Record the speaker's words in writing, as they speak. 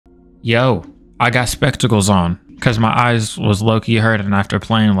Yo, I got spectacles on because my eyes was low-key hurting after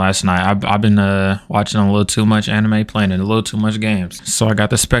playing last night. I've been watching a little too much anime, playing a little too much games. So I got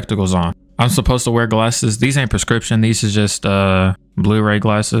the spectacles on. I'm supposed to wear glasses. These ain't prescription. These is just Blu-ray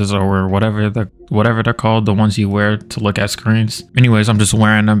glasses or whatever they're called, the ones you wear to look at screens. Anyways, I'm just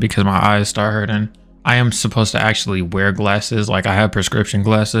wearing them because my eyes start hurting. I am supposed to actually wear glasses, like I have prescription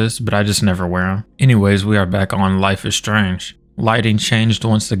glasses, but I just never wear them. Anyways, we are back on Life is Strange. Lighting changed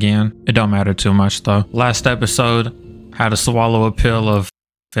once again. It don't matter too much though. Last episode, had to swallow a pill of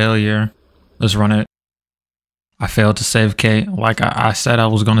failure. Let's run it. I failed to save Kate. Like I said I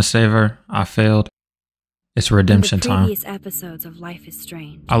was gonna save her. I failed. It's redemption time. Previous episodes of Life is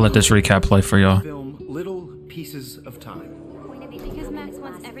Strange. I'll let this recap play for y'all. Film little pieces of time. Because Max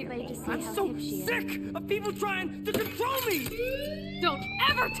wants everybody to see I'm how so hip she is. sick of people trying to control me! Don't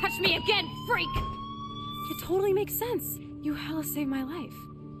ever touch me again, freak! It totally makes sense. You hella saved my life.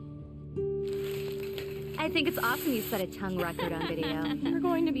 I think it's awesome you set a tongue record on video. You're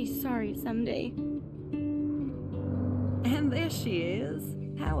going to be sorry someday. And there she is.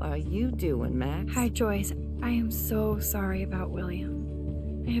 How are you doing, Max? Hi, Joyce. I am so sorry about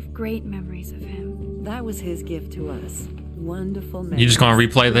William. I have great memories of him. That was his gift to us. Wonderful man. You just gonna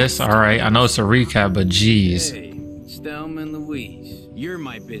replay this? Alright, I know it's a recap, but geez. Hey, Stelma and Louise, you're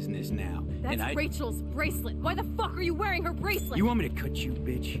my business now. That's Rachel's bracelet. Why the fuck are you wearing her bracelet? You want me to cut you,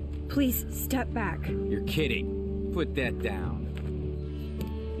 bitch? Please, step back. You're kidding. Put that down.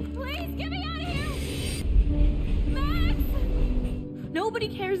 Please get me out of here! Max! Nobody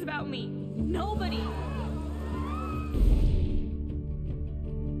cares about me. Nobody.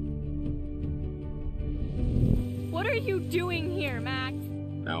 What are you doing here, Max?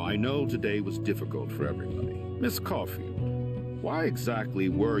 Now, I know today was difficult for everybody. Miss Caulfield, why exactly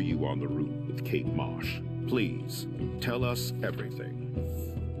were you on the route with Kate Marsh? Please, tell us everything.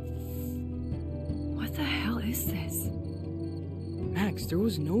 What the hell is this? Max, there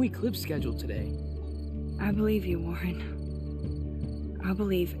was no eclipse scheduled today. I believe you, Warren. I'll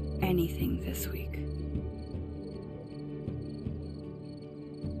believe anything this week.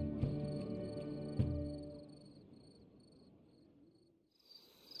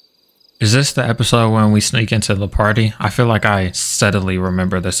 Is this the episode when we sneak into the party? I feel like I steadily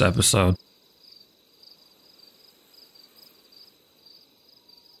remember this episode.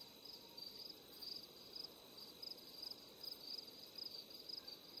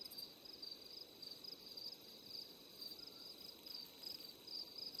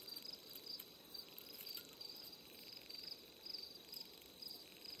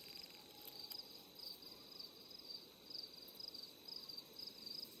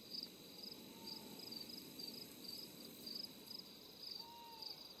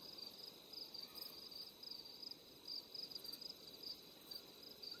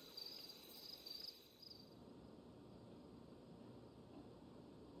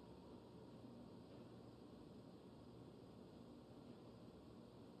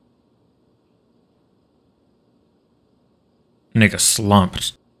 Nigga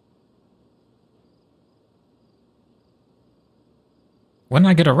slumped. When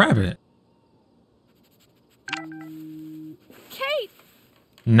I get a rabbit? Kate!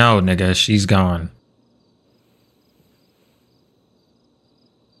 No, nigga, she's gone.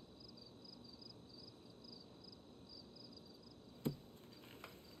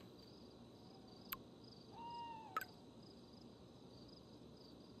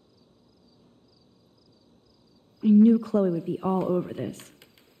 I knew Chloe would be all over this,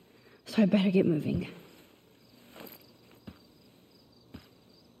 so I better get moving.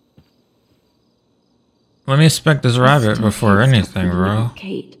 Let me inspect this rabbit before anything, bro.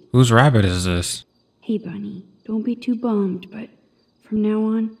 Kate. Whose rabbit is this? Hey, Bunny. Don't be too bummed, but from now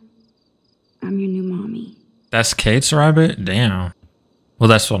on, I'm your new mommy. That's Kate's rabbit? Damn. Well,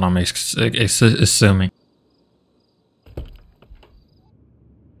 that's what I'm assuming.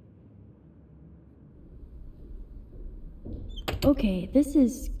 Okay, this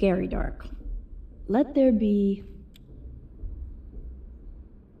is scary dark. Let there be...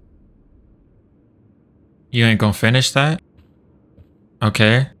 You ain't gonna finish that?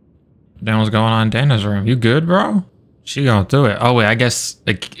 Okay. Then what's going on in Dana's room? You good, bro? She gonna do it. Oh, wait, I guess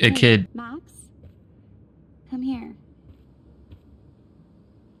a kid... Max? Come here.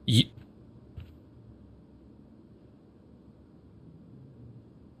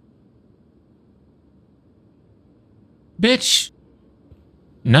 Bitch!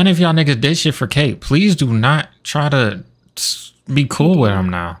 None of y'all niggas did shit for Kate. Please do not try to be cool with him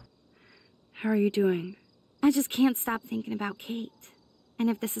now. How are you doing? I just can't stop thinking about Kate.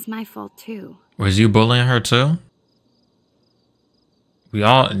 And if this is my fault too. Was you bullying her too? We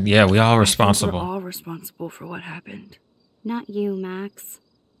all We're responsible. all responsible for what happened. Not you, Max.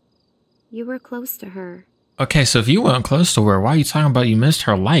 You were close to her. Okay, so if you weren't close to her, why are you talking about you missed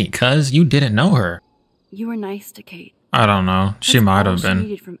her light? Cuz you didn't know her. You were nice to Kate. I don't know. She That's might all have she been.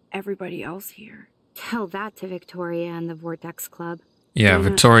 needed from everybody else here. Tell that to Victoria and the Vortex Club. Yeah, Dana,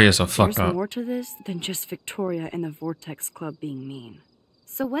 Victoria's a fuck There's up. more to this than just Victoria and the Vortex Club being mean.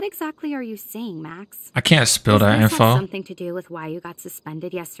 So what exactly are you saying, Max? I can't spill Does that this have info. something to do with why you got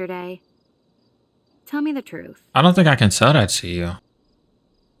suspended yesterday? Tell me the truth. I don't think I can tell that to you.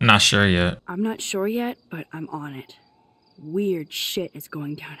 Not sure yet. I'm not sure yet, but I'm on it. Weird shit is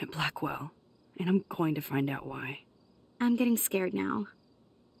going down at Blackwell, and I'm going to find out why. I'm getting scared now.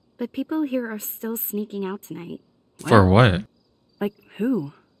 But people here are still sneaking out tonight. For what? Like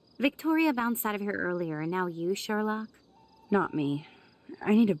who? Victoria bounced out of here earlier, and now you, Sherlock? Not me.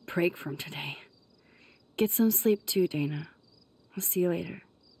 I need a break from today. Get some sleep too, Dana. I'll see you later.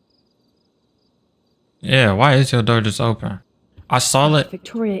 Yeah, why is your door just open? I saw it.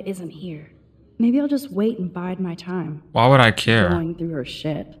 Victoria isn't here. Maybe I'll just wait and bide my time. Why would I care? Going through her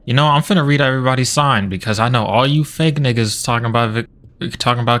shit. You know, I'm finna read everybody's sign because I know all you fake niggas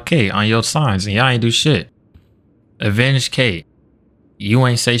talking about Kate on your signs and y'all ain't do shit. Avenge Kate. You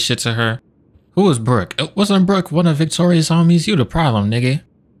ain't say shit to her. Who was Brooke? It wasn't Brooke one of Victoria's homies. You the problem, nigga.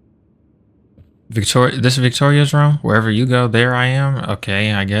 Victoria, this is Victoria's room. Wherever you go, there I am.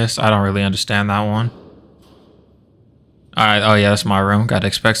 Okay, I guess. I don't really understand that one. Alright, oh yeah, that's my room. Gotta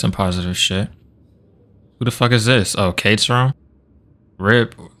expect some positive shit. Who the fuck is this? Oh, Kate's room?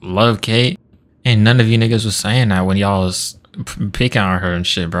 Rip, love Kate. Ain't none of you niggas was saying that when y'all was picking on her and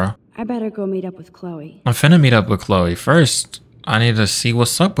shit, bro. I better go meet up with Chloe. I'm finna meet up with Chloe. First, I need to see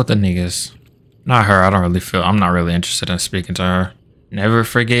what's up with the niggas. Not her, I'm not really interested in speaking to her. Never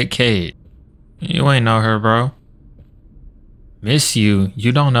forget Kate. You ain't know her, bro. Miss you.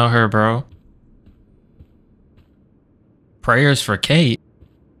 You don't know her, bro. Prayers for Kate.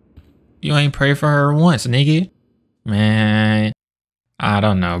 You ain't pray for her once, nigga. Man, I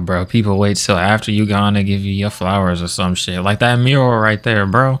don't know, bro. People wait till after you gone to give you your flowers or some shit. Like that mural right there,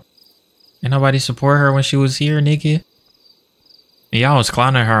 bro. Ain't nobody support her when she was here, nigga. Y'all was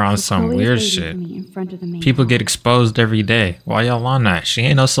clowning her on some Chloe's weird waiting shit. for me in front of the main People hall. get exposed every day. Why y'all on that? She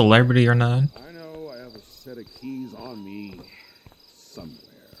ain't no celebrity or nothing. I know I have a set of keys on me somewhere.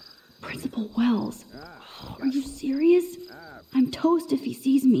 Principal Wells. Are you serious? I'm toast if he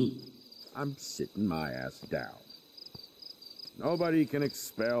sees me. I'm sitting my ass down. Nobody can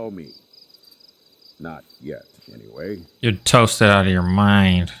expel me. Not yet, anyway. You're toasted out of your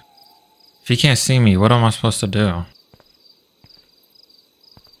mind. If you can't see me, what am I supposed to do?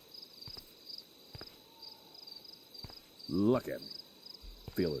 Look at me.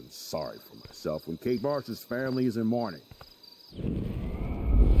 Feeling sorry for myself when Kate Marsh's family is in mourning.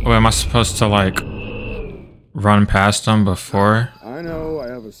 What am I supposed to, like, run past them before? I know I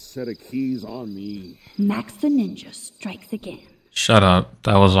have a set of keys on me. Max the Ninja strikes again. Shut up.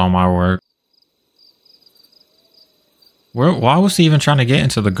 That was all my work. Why was he even trying to get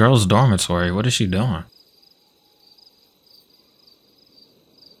into the girls' dormitory? What is she doing?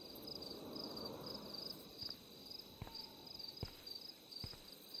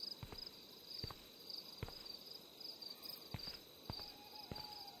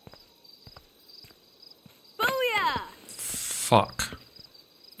 Booyah! Fuck.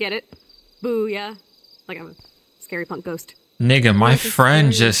 Get it? Booyah. Like I'm a scary punk ghost. Nigga, my Like a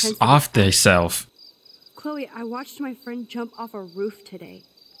friend scary, just intense offed theyself. Chloe, I watched my friend jump off a roof today.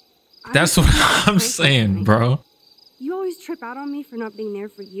 That's what I'm saying, bro. You always trip out on me for not being there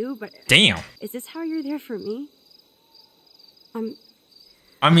for you, but Damn. is this how you're there for me?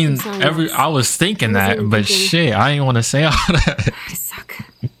 I mean, sorry, I was thinking I that, wasn't but thinking. shit, I ain't want to say all that. I suck.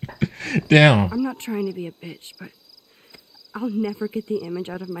 Damn. I'm not trying to be a bitch, but I'll never get the image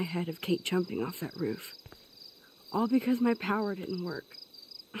out of my head of Kate jumping off that roof. All because my power didn't work.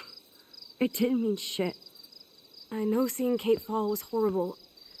 It didn't mean shit. I know seeing Kate fall was horrible.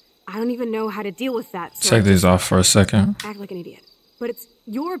 I don't even know how to deal with that. So Take these off for a second. act like an idiot. But it's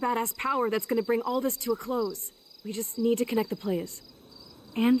your badass power that's gonna bring all this to a close. We just need to connect the players.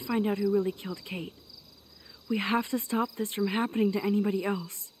 And find out who really killed Kate. We have to stop this from happening to anybody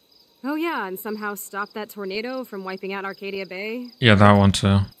else. Oh yeah, and somehow stop that tornado from wiping out Arcadia Bay. Yeah, that one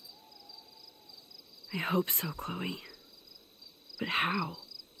too. I hope so, Chloe. But how?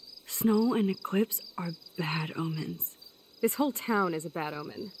 Snow and eclipse are bad omens. This whole town is a bad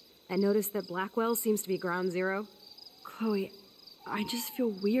omen. And notice that Blackwell seems to be ground zero. Chloe, I just feel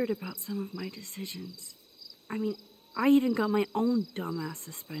weird about some of my decisions. I mean, I even got my own dumbass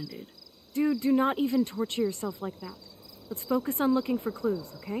suspended. Dude, do not even torture yourself like that. Let's focus on looking for clues,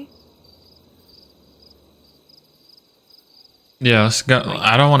 okay? Yeah, let's go.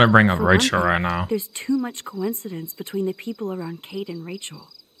 I don't want to bring up For Rachel one thing, right now. There's too much coincidence between the people around Kate and Rachel.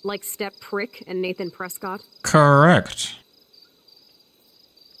 Like Step Prick and Nathan Prescott? Correct.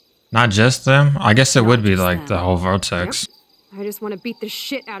 Not just them. I guess it would be just like them. the whole Vortex. I just want to beat the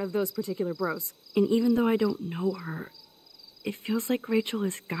shit out of those particular bros. And even though I don't know her, it feels like Rachel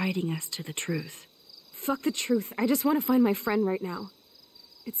is guiding us to the truth. Fuck the truth. I just want to find my friend right now.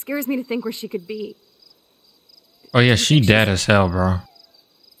 It scares me to think where she could be. Oh yeah, she dead as hell, bro.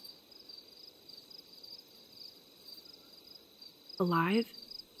 Alive?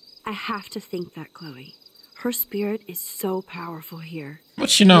 I have to think that, Chloe. Her spirit is so powerful here.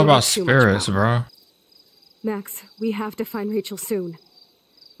 What you know Maybe about too much spirits, power. bro? Max, we have to find Rachel soon.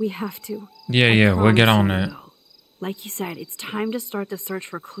 We have to. Yeah, we'll get on Promise it. we will. Like you said, it's time to start the search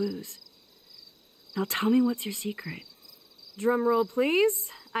for clues. Now tell me what's your secret. Drum roll, please.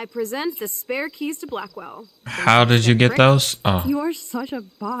 I present the spare keys to Blackwell. How did you get those? Oh, You are such a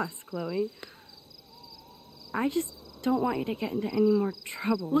boss, Chloe. I just don't want you to get into any more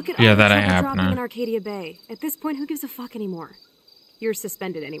trouble. Look at Yeah, all the that ain't trouble dropping happening. in Arcadia Bay. At this point, who gives a fuck anymore? You're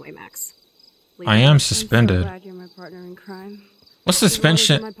suspended anyway, Max. I am I'm so suspended. glad you're my partner in crime. What's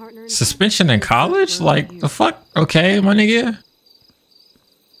suspension? Suspension in college? Like the fuck? Okay, my nigga.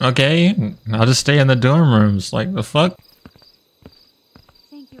 Okay, I'll just stay in the dorm rooms. Like the fuck?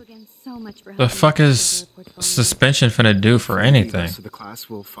 Thank you again so much for The helping fuck me is with the portfolio. suspension finna do for anything? The rest of the class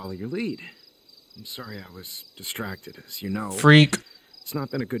will follow your lead. I'm sorry I was distracted, as you know. Freak. It's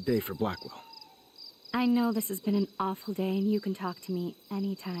not been a good day for Blackwell. I know this has been an awful day, and you can talk to me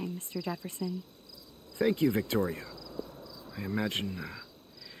anytime, Mr. Jefferson. Thank you, Victoria. I imagine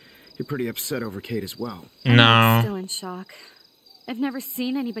you're pretty upset over Kate as well. I'm No. still in shock. I've never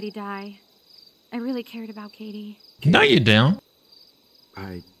seen anybody die. I really cared about Katie. No, you don't.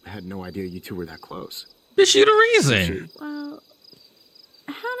 I had no idea you two were that close. Bitch, you the reason. Well,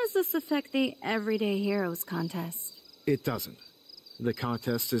 how does this affect the Everyday Heroes contest? It doesn't. The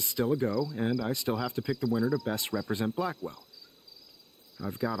contest is still a go, and I still have to pick the winner to best represent Blackwell.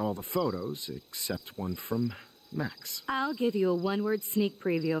 I've got all the photos, except one from Max. I'll give you a one-word sneak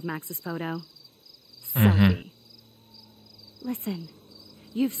preview of Max's photo. Mm-hmm. Selfie. Listen,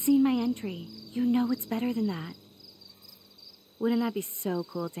 you've seen my entry. You know it's better than that. Wouldn't that be so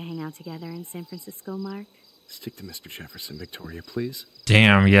cool to hang out together in San Francisco, Mark? Stick to Mr. Jefferson, Victoria, please.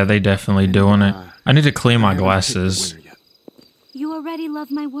 Damn, yeah, they definitely doing it. I need to clean my I haven't picked the glasses. winner yet. You already love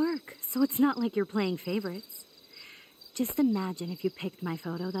my work, so it's not like you're playing favorites. Just imagine if you picked my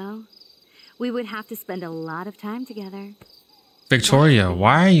photo, though. We would have to spend a lot of time together. Victoria,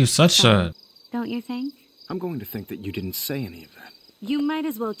 why are you such a... Don't you think? I'm going to think that you didn't say any of that. You might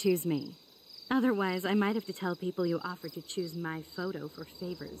as well choose me. Otherwise, I might have to tell people you offered to choose my photo for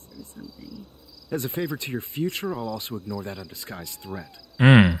favors or something. As a favor to your future, I'll also ignore that undisguised threat.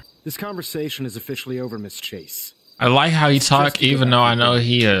 This conversation is officially over, Miss Chase. I like how he talk, even though I know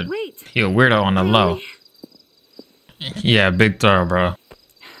he a weirdo on the low. Yeah, big throw, bro. Are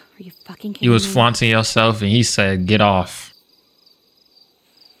you fucking kidding You was me? flaunting yourself, and he said, "Get off."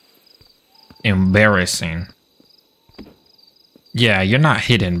 Embarrassing. Yeah, you're not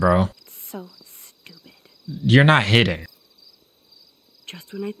hidden, bro. So stupid. You're not hidden.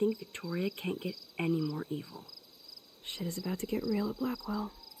 Just when I think Victoria can't get any more evil. Shit is about to get real at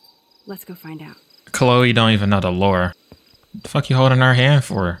Blackwell. Let's go find out. Chloe don't even know the lore. The fuck you holding her hand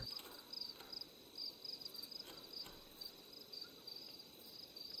for?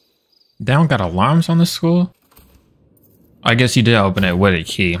 They don't got alarms on the school? I guess you did open it with a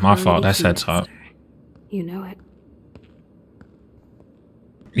key. My fault. That's heads up. You know it.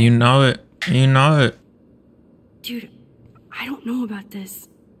 You know it. You know it. Dude, I don't know about this.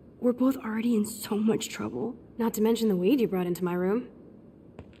 We're both already in so much trouble. Not to mention the weed you brought into my room.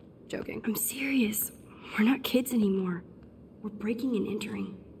 Joking. I'm serious. We're not kids anymore. We're breaking and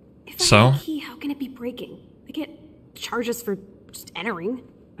entering. If I So? have a key, how can it be breaking? They get charges for just entering.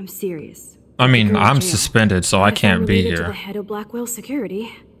 I'm serious. I mean, Go to I'm jail. suspended, so I If I'm can't be related to the here. head of Blackwell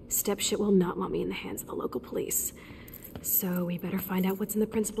Security, Stepshit will not want me in the hands of the local police. So we better find out what's in the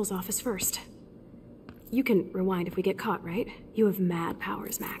principal's office first. You can rewind if we get caught, right? You have mad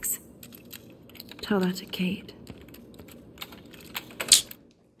powers, Max. Tell that to Kate.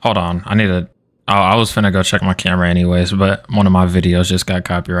 Hold on. I need to... Oh, I was finna go check my camera anyways, but one of my videos just got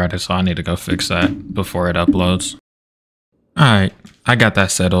copyrighted, so I need to go fix that before it uploads. Alright, I got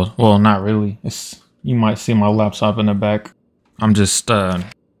that settled. Well, not really. You might see my laptop in the back. I'm just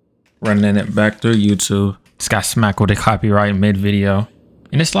running it back through YouTube. Just got smacked with a copyright mid-video.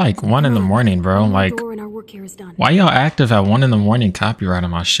 And it's like 1 in the morning, bro. Like, work here is done. Why y'all active at 1 in the morning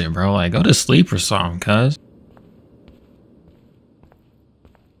copyrighting my shit, bro? Like, go to sleep or something, cuz.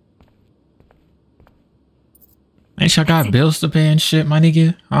 Ain't y'all got bills to pay and shit, my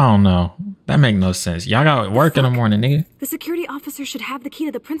nigga? I don't know. That make no sense. Y'all got work in the morning, nigga. The security officer should have the key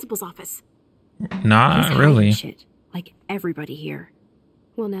to the principal's office. Not really. Shit, like everybody here.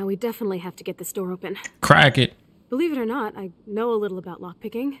 Well, now we definitely have to get this door open. Crack it. Believe it or not, I know a little about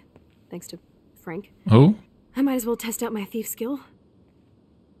lockpicking, thanks to Frank. Who? I might as well test out my thief skill.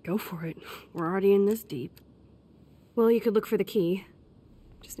 Go for it. We're already in this deep. Well, you could look for the key,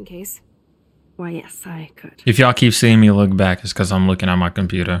 just in case. Why, yes, I could. If y'all keep seeing me look back, it's because I'm looking at my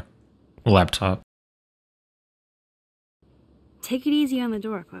computer. Laptop. Take it easy on the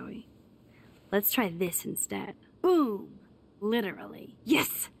door, Chloe. Let's try this instead. Boom! Literally.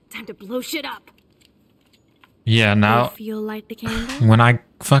 Yes! Time to blow shit up! Yeah, now... Feel like the candle? When I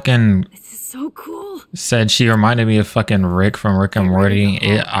fucking... This is so cool! Said she reminded me of fucking Rick from Rick and Morty.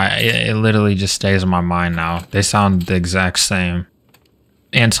 It literally just stays in my mind now. They sound the exact same.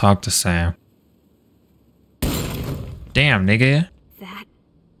 And talk the same. Damn, nigga. That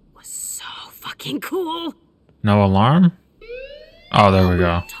was so fucking cool! No alarm? Oh, there we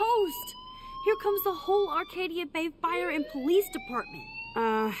go. Toast! Here comes the whole Arcadia Bay Fire and Police Department.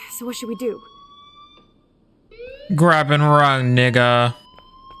 So what should we do? Grab and run, nigga.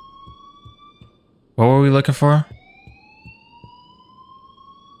 What were we looking for?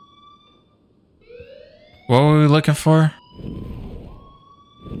 What were we looking for?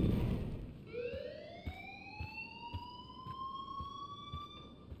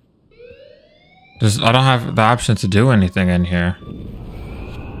 I don't have the option to do anything in here.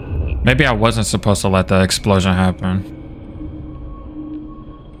 Maybe I wasn't supposed to let the explosion happen.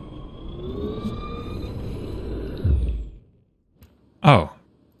 Oh.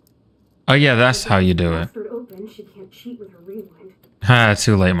 Oh yeah, that's how you do it. Open, she can't cheat with her rewind. Ah,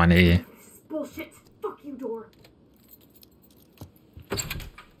 too late, my nigga. Bullshit. Fuck you, door.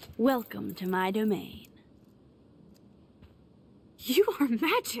 Welcome to my domain. You are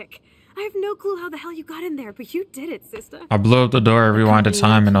magic. I have no clue how the hell you got in there, but you did it, sister. I blew up the door, rewinded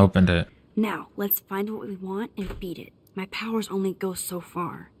time, and opened it. Now, let's find what we want and beat it. My powers only go so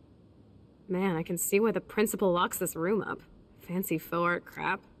far. Man, I can see why the principal locks this room up. Fancy faux art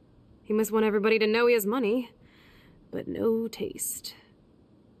crap. He must want everybody to know he has money, but no taste.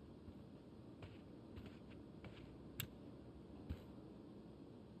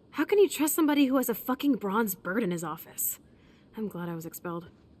 How can you trust somebody who has a fucking bronze bird in his office? I'm glad I was expelled.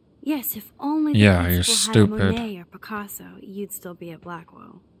 Yes, if only yeah, you're stupid. Had Monet or Picasso, you'd still be at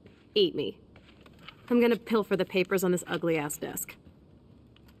Blackwell. Eat me. I'm gonna pilfer the papers on this ugly-ass desk.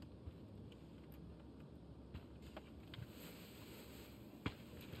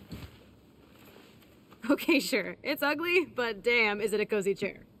 Okay, sure. It's ugly, but damn, is it a cozy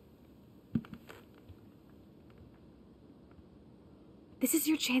chair. This is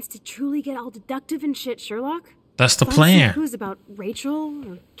your chance to truly get all deductive and shit, Sherlock. That's the plan. Who's about Rachel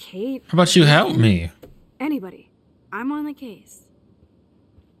or Kate? How about you help me? Anybody. I'm on the case.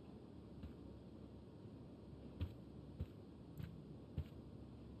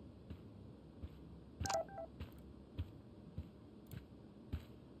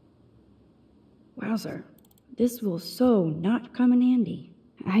 Wowzer. This will so not come in handy.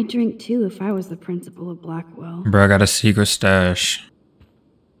 I'd drink too if I was the principal of Blackwell. Bro, I got a secret stash.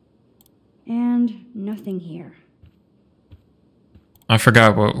 And nothing here. I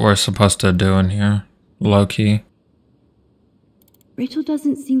forgot what we're supposed to do in here. Low key. Rachel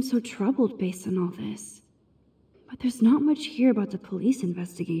doesn't seem so troubled based on all this. But there's not much here about the police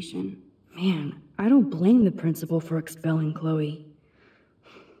investigation. Man, I don't blame the principal for expelling Chloe.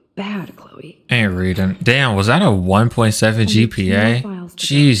 Bad, Chloe. Ain't reading. Damn, was that a 1.7 GPA?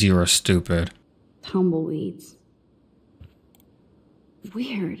 Jeez, you were stupid. Tumbleweeds.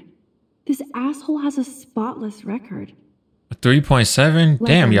 Weird. This asshole has a spotless record. 3.7?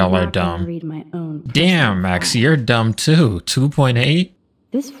 Damn, y'all are dumb. Read my own damn, Max, you're dumb too. 2.8?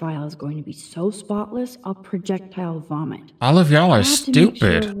 This file is going to be so spotless, I'll projectile vomit. All of y'all are stupid. To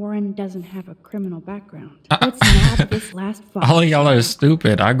make sure Warren doesn't have a criminal background. Let's nab this last file. All of y'all are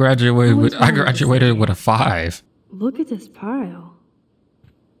stupid. I graduated with a 5. Look at this pile.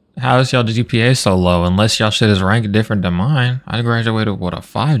 How is y'all GPA so low? Unless y'all shit is ranked different than mine. I graduated with a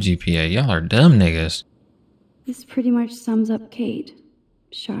 5 GPA. Y'all are dumb niggas. This pretty much sums up Kate.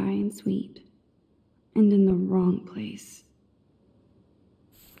 Shy and sweet. And in the wrong place.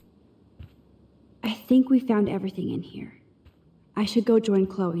 I think we found everything in here. I should go join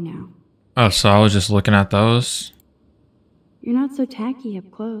Chloe now. Oh, so I was just looking at those? You're not so tacky up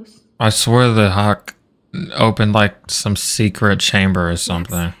close. I swear the Hawk opened like some secret chamber or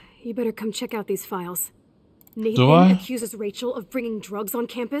something. Max, you better come check out these files. Do Nathan I? accuses Rachel of bringing drugs on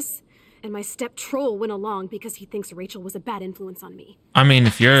campus, and my step troll went along because he thinks Rachel was a bad influence on me. I mean,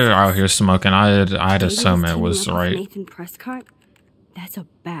 if you're out here smoking, I'd David assume is it was teaming up with right. Nathan Prescott? That's a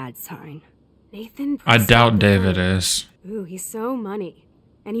bad sign. Nathan I Prescott doubt the David third. is. Ooh, he's so money.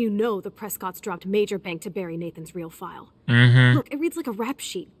 And you know the Prescotts dropped major bank to bury Nathan's real file. Mm-hmm. Look, it reads like a rap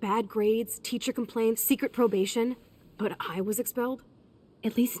sheet. Bad grades, teacher complaints, secret probation. But I was expelled?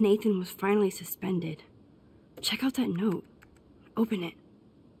 At least Nathan was finally suspended. Check out that note. Open it.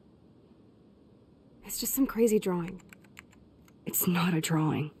 It's just some crazy drawing. It's not a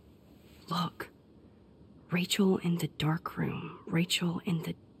drawing. Look. Rachel in the dark room. Rachel in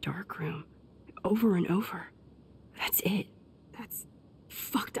the dark room. Over and over. That's it. That's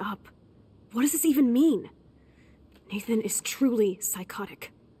fucked up. What does this even mean? Nathan is truly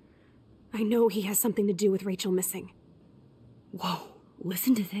psychotic. I know he has something to do with Rachel missing. Whoa,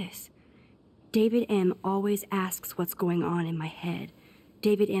 listen to this. David M. always asks what's going on in my head.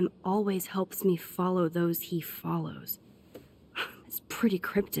 David M. always helps me follow those he follows. It's pretty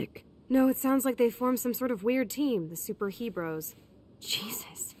cryptic. No, it sounds like they formed some sort of weird team, the Super Hebrews.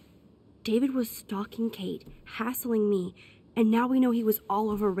 Jesus. David was stalking Kate, hassling me, and now we know he was all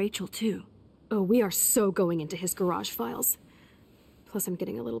over Rachel too. Oh, we are so going into his garage files. Plus, I'm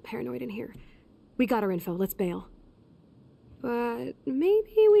getting a little paranoid in here. We got our info, let's bail. But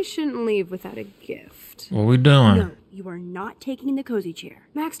maybe we shouldn't leave without a gift. What we doing? No, you are not taking the cozy chair.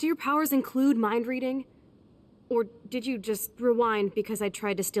 Max, do your powers include mind reading? Or did you just rewind because I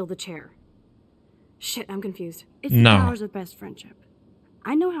tried to steal the chair? Shit, I'm confused. It's No. the powers of best friendship.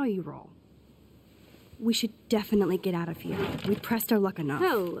 I know how you roll. We should definitely get out of here. We pressed our luck enough.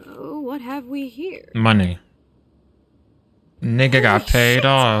 Hello, what have we here? Money. Nigga got paid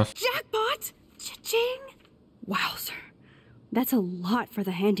off. Jackpot! Cha-ching! Wow, sir. That's a lot for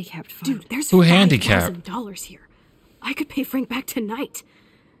the handicapped fund. Dude, there's Who handicapped? $5,000 here. I could pay Frank back tonight.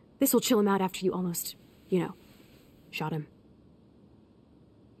 This will chill him out after you almost, shot him.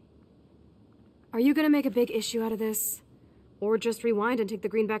 Are you gonna make a big issue out of this? Or just rewind and take the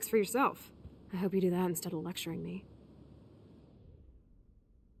greenbacks for yourself? I hope you do that instead of lecturing me.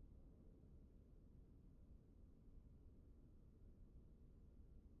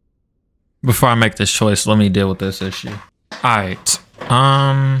 Before I make this choice, let me deal with this issue. Alright.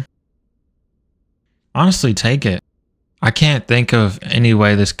 Honestly, take it. I can't think of any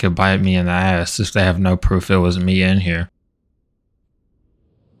way this could bite me in the ass if they have no proof it was me in here.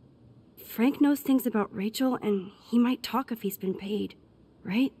 Frank knows things about Rachel, and he might talk if he's been paid,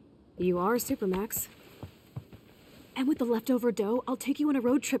 right? You are Supermax. And with the leftover dough, I'll take you on a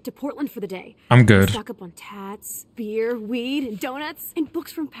road trip to Portland for the day. I'm good. Stock up on tats, beer, weed, and donuts, And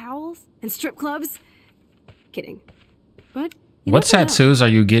books from Powell's? and strip clubs. Kidding. But you What never know. tattoos are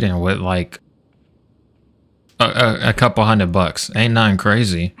you getting with like a couple $100? Ain't nothing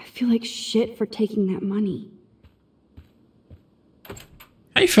crazy. I feel like shit for taking that money.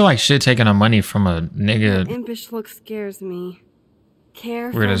 How you feel like shit taking the money from a nigga? Impish look scares me.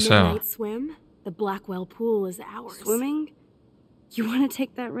 Care Weird for a as hell. midnight swim? The Blackwell pool is ours. Swimming? You want to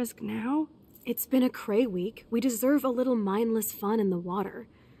take that risk now? It's been a cray week. We deserve a little mindless fun in the water.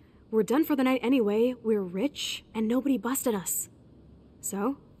 We're done for the night anyway. We're rich, and nobody busted us.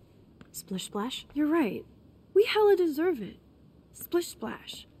 So, splish splash? You're right. We hella deserve it. Splish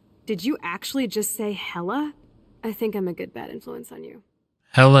splash. Did you actually just say hella? I think I'm a good bad influence on you.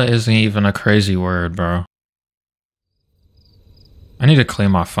 Hella isn't even a crazy word, bro. I need to clean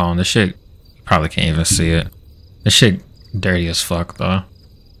my phone. This shit, you probably can't even see it. This shit dirty as fuck, though.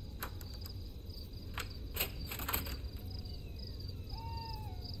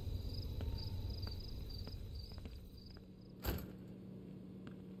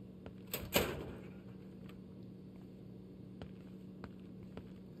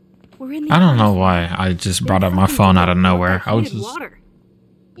 We're in the I don't know office. why I just brought up my phone out of nowhere. I was Heated just water.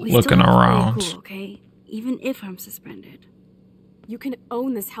 We looking still have to play it around. cool, okay? Even if I'm suspended. You can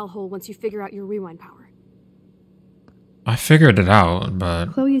own this hellhole once you figure out your rewind power. I figured it out,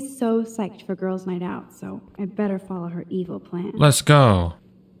 but Chloe is so psyched for girls' night out, so I better follow her evil plan. let's go.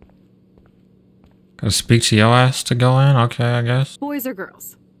 Gotta speak to your ass to go in? Okay, I guess. Boys or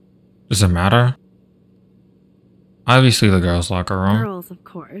girls? Does it matter? Obviously the girls' locker room. Girls, of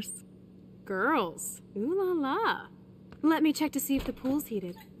course. Girls. Ooh la la. Let me check to see if the pool's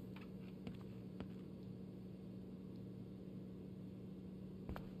heated.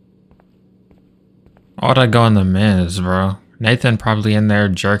 Why'd I go in the men's, bro? Nathan probably in there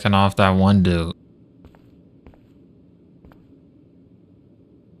jerking off that one dude.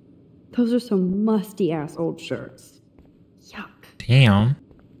 Those are some musty-ass old shirts. Yuck. Damn.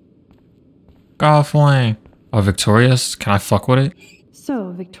 Golf Wang. Oh, Victoria's? Can I fuck with it?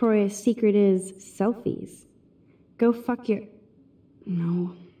 So, Victoria's Secret is selfies. Go fuck your...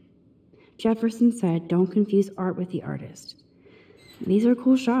 No. Jefferson said, don't confuse art with the artist. These are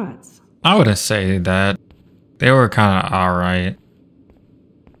cool shots. I wouldn't say that. They were kind of alright.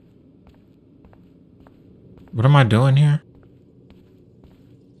 What am I doing here?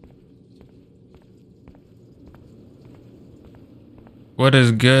 What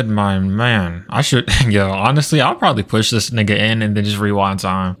is good, my man? I should, yo, honestly, I'll probably push this nigga in and then just rewind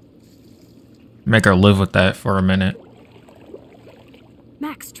time. Make her live with that for a minute.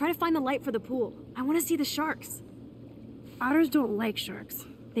 Max, try to find the light for the pool. I want to see the sharks. Otters don't like sharks.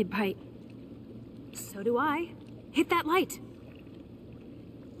 They bite. So do I. Hit that light.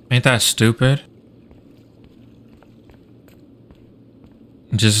 Ain't that stupid?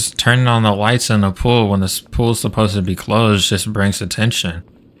 Just turning on the lights in the pool when the pool's supposed to be closed just brings attention.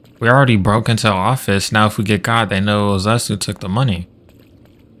 We already broke into the office. Now if we get caught, they know it was us who took the money.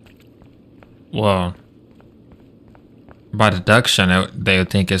 Well, by deduction, they would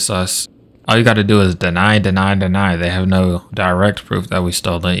think it's us. All you gotta do is deny, deny, deny. They have no direct proof that we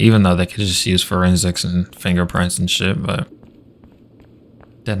stole it, even though they could just use forensics and fingerprints and shit, but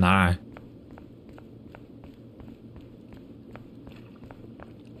deny.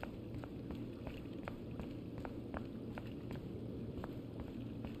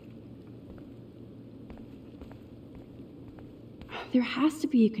 There has to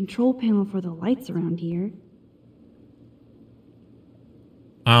be a control panel for the lights around here.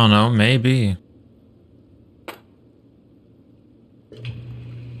 I don't know, maybe.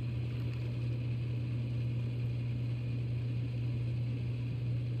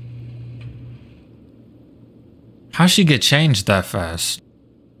 How'd she get changed that fast?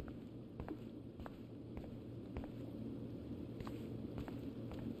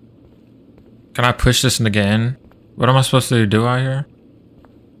 Can I push this nigga in? What am I supposed to do out here?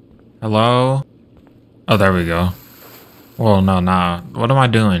 Hello? Oh, there we go. Well, no, nah. What am I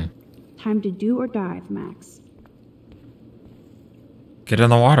doing? Time to do or dive, Max. Get in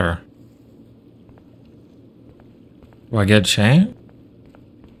the water. Do I get chained?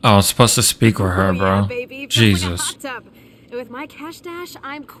 Oh, I'm supposed to speak with her, bro. Yeah, baby. Jesus. Like a hot tub. And with my cash dash,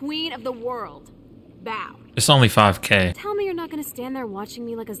 I'm queen of the world. Bow. It's only 5K. Tell me you're not gonna stand there watching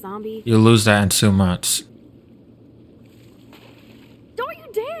me like a zombie. You'll lose that in 2 months. Don't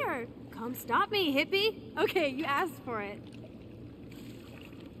you dare! Come stop me, hippie. Okay, you asked for it.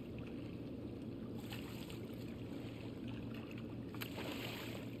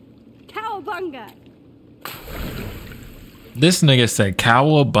 Cowabunga! This nigga said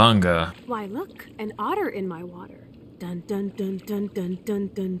cowabunga. Why, look, an otter in my water. Dun dun dun dun dun dun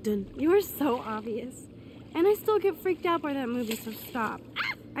dun dun. You are so obvious. And I still get freaked out by that movie, so stop.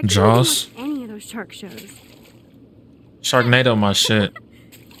 I Jaws? can't watch any of those shark shows. Sharknado my shit.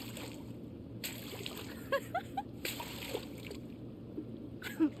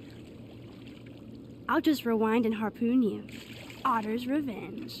 I'll just rewind and harpoon you. Otter's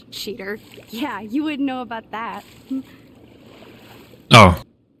revenge. Cheater. Yeah, you wouldn't know about that. Oh.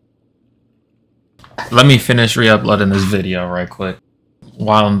 Let me finish re-uploading this video right quick.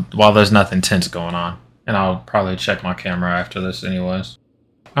 While there's nothing tense going on. And I'll probably check my camera after this anyways.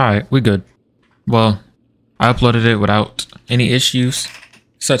 Alright, we good. Well, I uploaded it without any issues,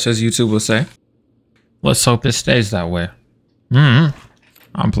 such as YouTube will say. Let's hope it stays that way. I'm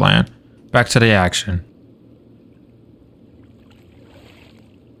playing. Back to the action.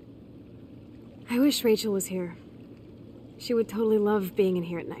 I wish Rachel was here. She would totally love being in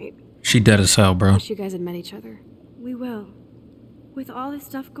here at night. She dead as hell, I bro. wish you guys had met each other. We will. With all this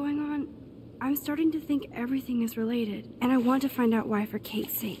stuff going on, I'm starting to think everything is related. And I want to find out why for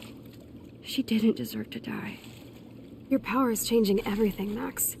Kate's sake. She didn't deserve to die. Your power is changing everything,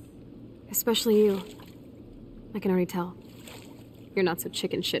 Max. Especially you. I can already tell. You're not so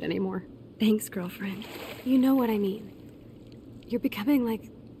chicken shit anymore. Thanks, girlfriend. You know what I mean. You're becoming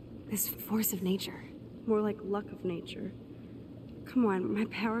like this force of nature. More like luck of nature. Come on, my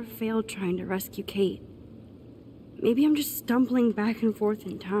power failed trying to rescue Kate. Maybe I'm just stumbling back and forth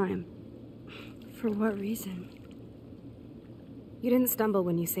in time. For what reason? You didn't stumble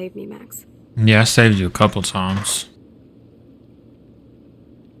when you saved me, Max. Yeah, I saved you a couple times.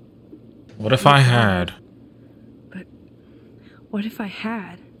 What if I had? But what if I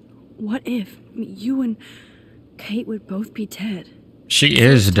had? What if you and Kate would both be dead? She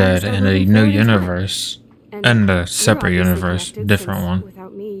is dead in a new universe. And a separate universe. Different one.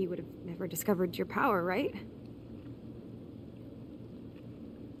 Without me, you would have never discovered your power, right?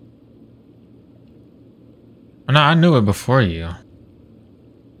 No, I knew it before you.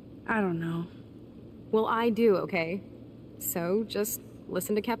 I don't know. Well, I do, okay? So, just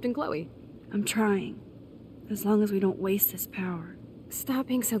listen to Captain Chloe. I'm trying. As long as we don't waste this power. Stop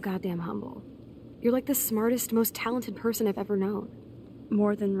being so goddamn humble. You're like the smartest, most talented person I've ever known.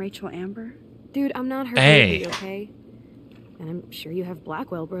 More than Rachel Amber? Dude, I'm not her Hey. baby, okay? And I'm sure you have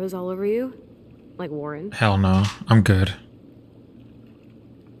Blackwell bros all over you. Like Warren. Hell no. I'm good.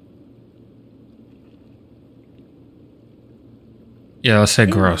 Yeah, let's say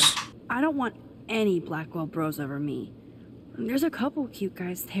gross. I don't want any Blackwell bros over me. There's a couple cute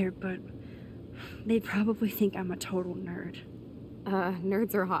guys there, but they'd probably think I'm a total nerd.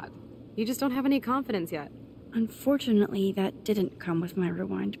 Nerds are hot. You just don't have any confidence yet. Unfortunately, that didn't come with my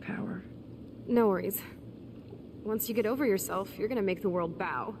rewind power. No worries. Once you get over yourself, you're gonna make the world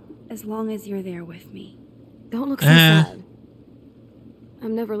bow. As long as you're there with me. Don't look so sad.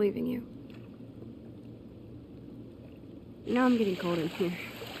 I'm never leaving you. Now I'm getting cold in here.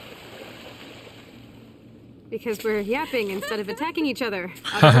 Because we're yapping instead of attacking each other.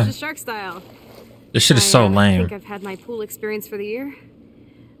 Octopus Shark style. This shit is so I lame. think I've had my pool experience for the year.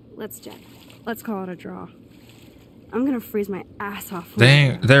 Let's jet. Let's call it a draw. I'm gonna freeze my ass off.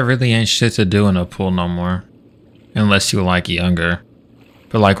 There really ain't shit to do in a pool no more. Unless you like younger.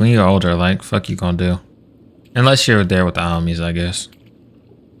 But like when you're older, like fuck you gonna do. Unless you're there with the homies, I guess.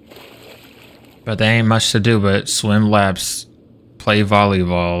 But there ain't much to do but swim laps, play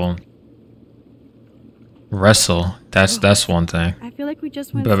volleyball, wrestle. That's one thing. I feel like we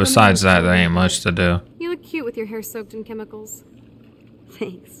just went. But besides that, there ain't much to do. You look cute with your hair soaked in chemicals.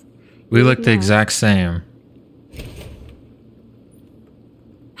 Thanks. We look the exact same.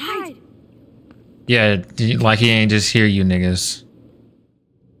 Hide! Yeah, like he ain't just hear you niggas.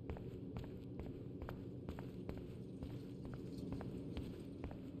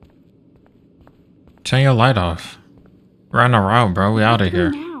 Turn your light off. We're on a route, bro. We out of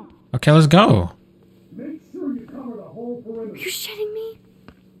here. Okay, let's go. Make sure you cover the whole perimeter. Are you shitting me?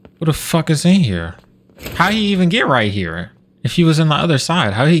 Who the fuck is in here? How'd he even get right here? If he was on the other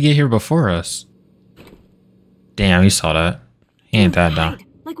side, how'd he get here before us? Damn, he saw that. He ain't that dumb.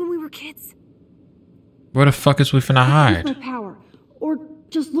 Like when we were kids. Where the fuck is we finna hide? My power, or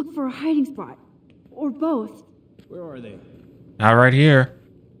just look for a hiding spot, or both. Where are they? Not right here.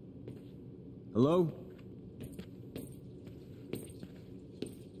 Hello?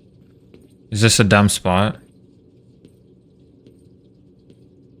 Is this a dumb spot?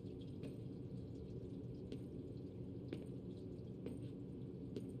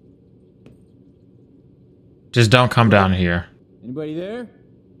 Just don't come down here. Anybody there?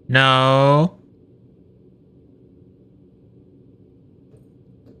 No.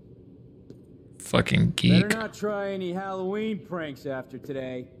 Fucking geek. Better not try any Halloween pranks after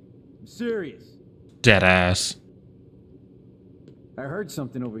today. I'm serious. Dead ass. I heard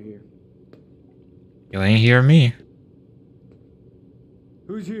something over here. You ain't hear me.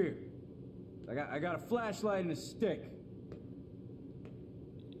 Who's here? I got a flashlight and a stick.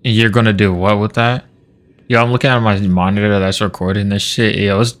 You're gonna do what with that? Yo, I'm looking at my monitor that's recording this shit.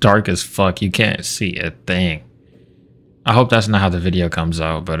 Yo, it's dark as fuck. You can't see a thing. I hope that's not how the video comes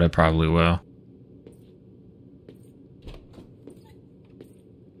out, but it probably will.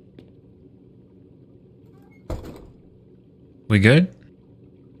 We good?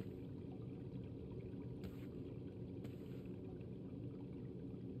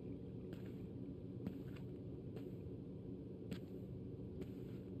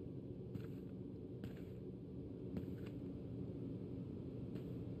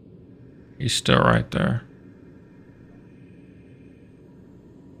 He's still right there.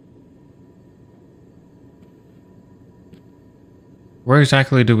 Where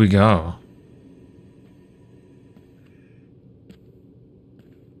exactly do we go?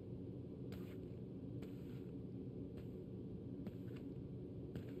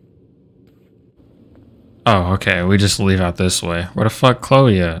 Oh, okay. We just leave out this way. Where the fuck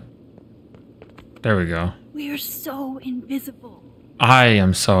Chloe at? There we go. We are so invisible. I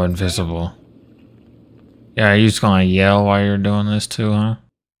am so invisible. Yeah, you just gonna yell while you're doing this too, huh?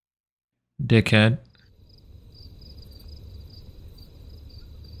 Dickhead.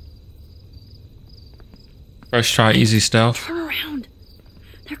 First try easy stealth. Turn around.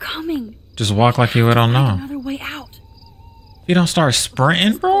 They're coming. Just walk like you don't know. Another way out. If you don't start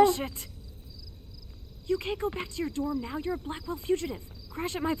sprinting, bro. Bullshit. You can't go back to your dorm now. You're a Blackwell fugitive.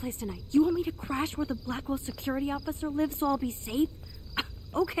 Crash at my place tonight. You want me to crash where the Blackwell security officer lives so I'll be safe?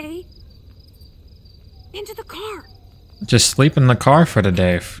 Okay. Into the car. Just sleep in the car for the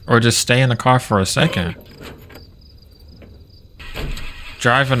day. Or just stay in the car for a second.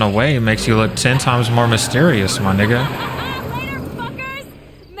 driving away makes you look 10 times more mysterious, my nigga. Later, fuckers!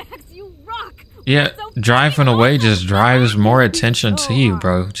 Max, you rock! Yeah, driving away just drives more attention to you,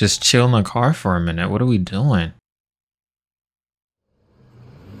 bro. Just chill in the car for a minute. What are we doing?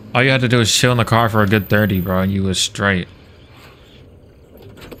 All you had to do is chill in the car for a good 30, bro, and you was straight.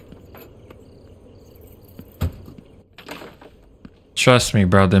 Trust me,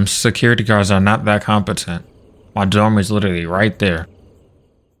 bro, them security guards are not that competent. My dorm is literally right there.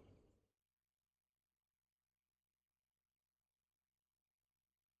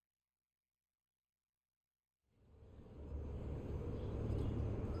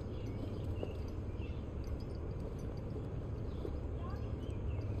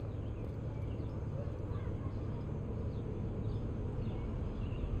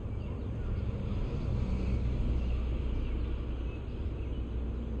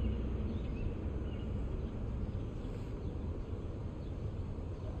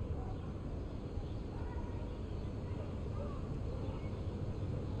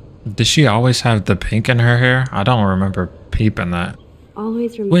 Did she always have the pink in her hair? I don't remember peeping that.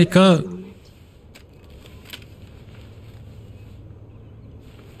 Always remember. Wake up!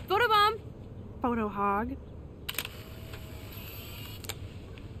 Photobomb! Photo hog.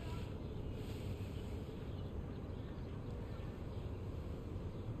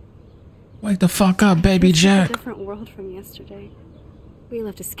 Wake the fuck up, baby It's Jack. a different world from yesterday. We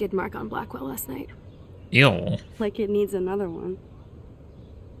left a skid mark on Blackwell last night. Ew. Like it needs another one.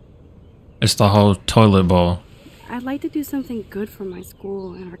 It's the whole toilet bowl. I'd like to do something good for my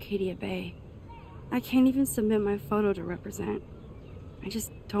school in Arcadia Bay. I can't even submit my photo to represent. I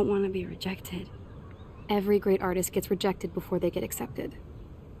just don't want to be rejected. Every great artist gets rejected before they get accepted.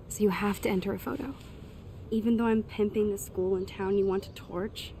 So you have to enter a photo. Even though I'm pimping the school in town you want to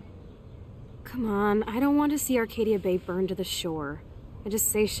torch? Come on, I don't want to see Arcadia Bay burned to the shore. I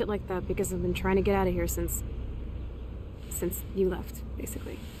just say shit like that because I've been trying to get out of here since you left,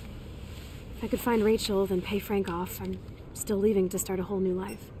 basically. If I could find Rachel, then pay Frank off, I'm still leaving to start a whole new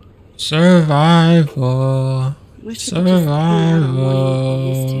life. Survival. Survival.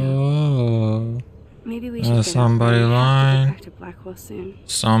 Maybe we should somebody lying. Back to Blackwell soon.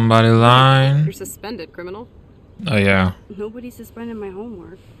 Somebody lying. You're suspended, criminal. Oh yeah. Nobody suspended my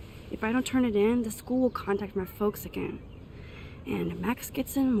homework. If I don't turn it in, the school will contact my folks again. And Max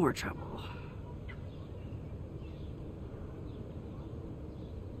gets in more trouble.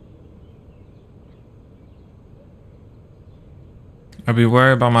 I be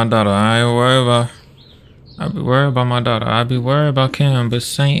worried about my daughter. I ain't worried about. I be worried about my daughter. I be worried about Kim, but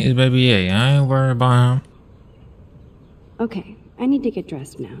Saint is baby A. I ain't worried about him. Okay, I need to get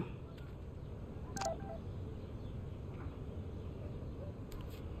dressed now.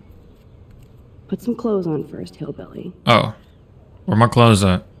 Put some clothes on first, hillbilly. Oh, where my clothes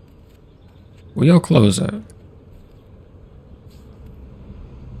at? Where your clothes at?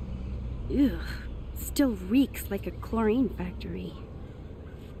 Ugh, still reeks like a chlorine factory.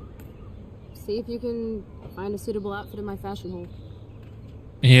 See if you can find a suitable outfit in my fashion hole.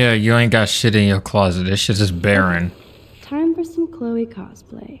 Yeah, you ain't got shit in your closet. This shit is barren. Time for some Chloe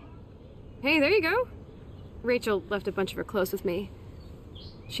cosplay. Hey, there you go. Rachel left a bunch of her clothes with me.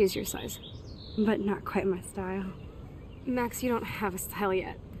 She's your size. But not quite my style. Max, you don't have a style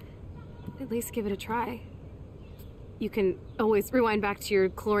yet. At least give it a try. You can always rewind back to your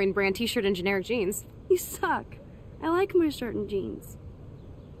chlorine brand t-shirt and generic jeans. You suck. I like my shirt and jeans.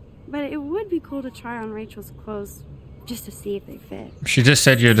 But it would be cool to try on Rachel's clothes just to see if they fit. She just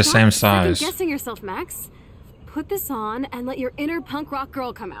said you're the same size. Stop second-guessing yourself, Max. Put this on and let your inner punk rock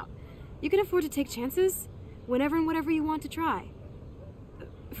girl come out. You can afford to take chances whenever and whatever you want to try.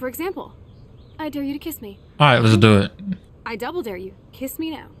 For example, I dare you to kiss me. Alright, let's do it. I double dare you. Kiss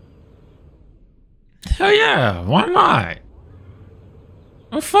me now. Hell yeah, why not?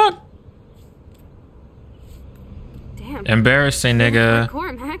 What the fuck? Damn. Embarrassing, nigga.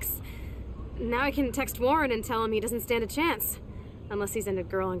 Hardcore, Max. Now I can text Warren and tell him he doesn't stand a chance. Unless he's into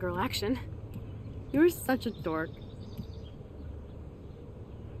girl-on-girl action. You're such a dork.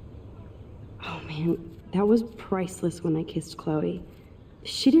 Oh man, that was priceless when I kissed Chloe.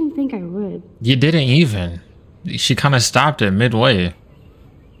 She didn't think I would. You didn't even. She kind of stopped it midway.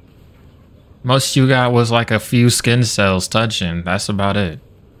 Most you got was like a few skin cells touching. That's about it.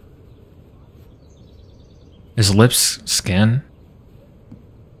 Is lips skin?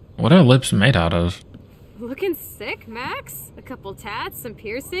 What are lips made out of? Looking sick, Max? A couple tats, some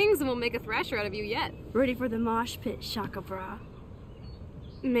piercings, and we'll make a thrasher out of you yet. Ready for the mosh pit, Shaka Bra.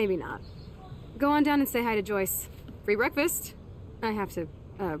 Maybe not. Go on down and say hi to Joyce. Free breakfast. I have to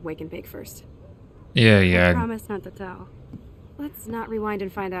wake and bake first. Yeah. I promise not to tell. Let's not rewind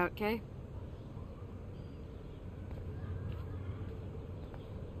and find out, okay?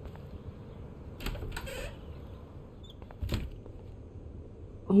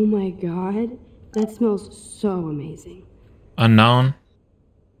 Oh my god, that smells so amazing. Unknown.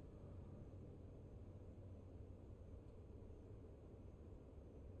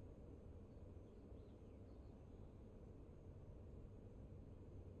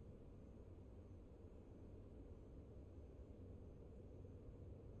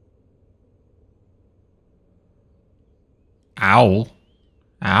 Ow.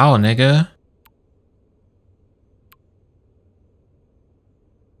 Ow, nigga.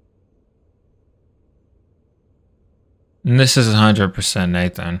 And this is 100%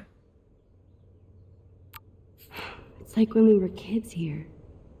 Nathan. It's like when we were kids here.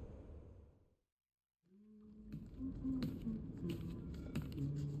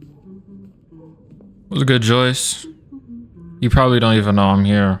 What's good, Joyce? You probably don't even know I'm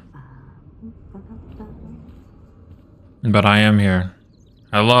here. But I am here.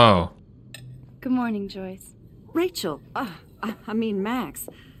 Hello. Good morning, Joyce. Rachel. I mean, Max.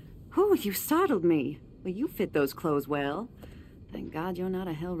 Whew, you startled me. Well, you fit those clothes well. Thank God you're not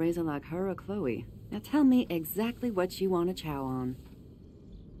a hellraiser like her or Chloe. Now tell me exactly what you want to chow on.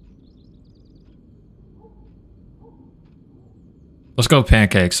 Let's go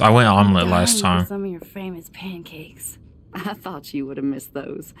pancakes. I went omelet last time. Some of your famous pancakes. I thought you would have missed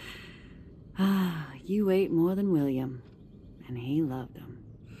those. You ate more than William. And he loved them.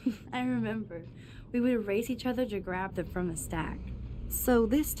 I remember. We would race each other to grab them from the stack. So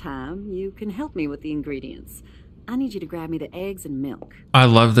this time, you can help me with the ingredients. I need you to grab me the eggs and milk. I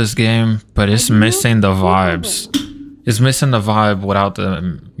love this game, but it's missing the vibes. It's missing the vibe without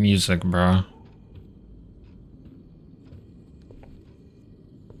the music, bro.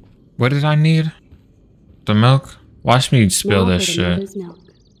 What did I need? The milk? Watch me spill this shit.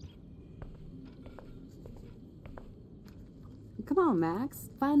 Come on, Max.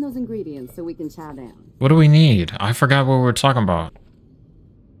 Find those ingredients so we can chow down. What do we need? I forgot what we were talking about.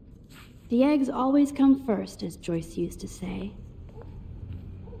 The eggs always come first, as Joyce used to say.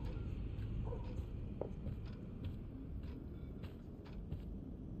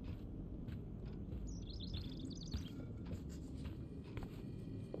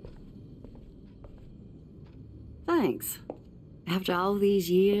 Thanks. After all these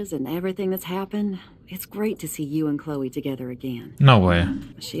years and everything that's happened, it's great to see you and Chloe together again. No way.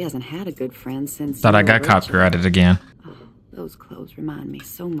 She hasn't had a good friend since... Thought I got copyrighted again. Oh, those clothes remind me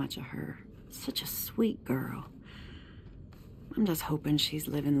so much of her. Such a sweet girl. I'm just hoping she's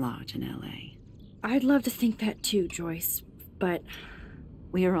living large in L.A. I'd love to think that too, Joyce, but...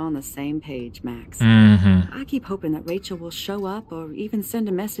 We are on the same page, Max. Mm-hmm. I keep hoping that Rachel will show up or even send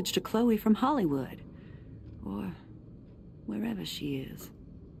a message to Chloe from Hollywood. Or wherever she is.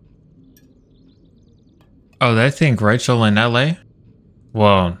 Oh, they think Rachel in LA?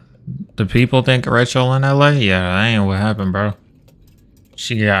 Well, the people think Rachel in LA? Yeah, that ain't what happened, bro.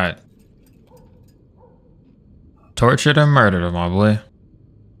 She got tortured and murdered, my boy.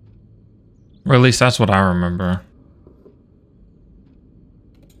 Or at least that's what I remember.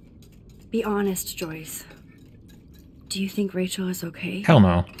 Be honest, Joyce. Do you think Rachel is okay? Hell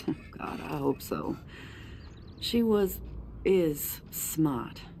no. God, I hope so. She is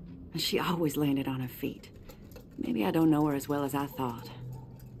smart. And she always landed on her feet. Maybe I don't know her as well as I thought.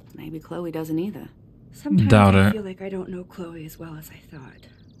 Maybe Chloe doesn't either. Sometimes Doubt I it. feel like I don't know Chloe as well as I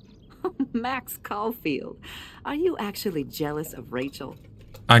thought. Max Caulfield, are you actually jealous of Rachel?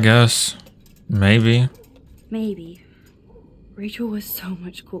 I guess. Maybe. Maybe. Rachel was so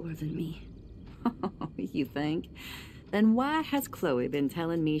much cooler than me. You think? Then why has Chloe been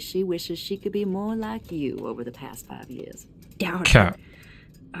telling me she wishes she could be more like you over the past 5 years? Doubt Cap.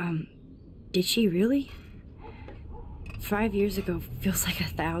 it. Did she really? 5 years ago feels like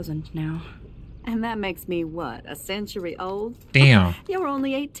 1,000 now. And that makes me what, a century old? Damn. You're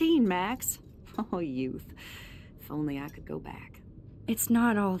only 18, Max. Oh, youth. If only I could go back. It's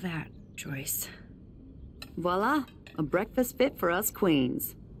not all that, Joyce. Voila, a breakfast fit for us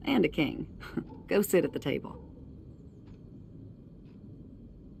queens. And a king. Go sit at the table.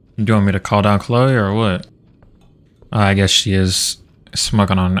 You want me to call down Chloe or what? I guess she is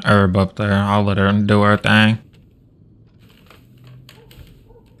smoking on an herb up there. I'll let her do her thing.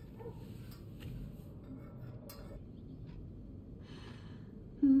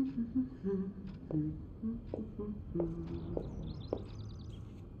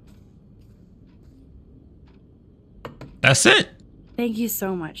 That's it. Thank you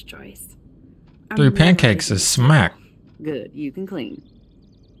so much, Joyce. 3 pancakes is smack. Good, you can clean.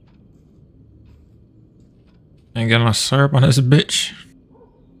 Ain't got no syrup on this bitch.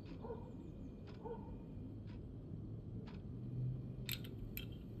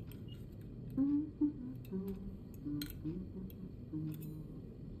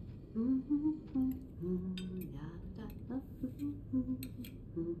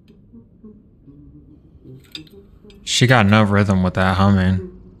 She got no rhythm with that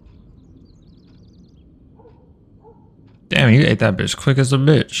humming. Damn, you ate that bitch quick as a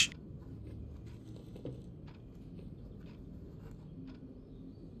bitch.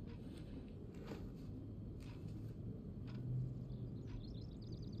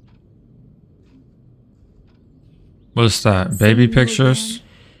 What's that? Baby pictures?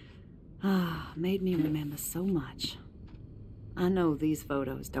 Ah, made me remember so much. I know these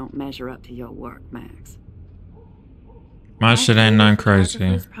photos don't measure up to your work, Max. My shit ain't none crazy.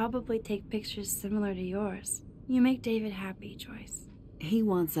 Photographers probably take pictures similar to yours. You make David happy, Joyce. He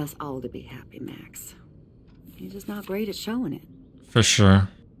wants us all to be happy, Max. He's just not great at showing it. For sure.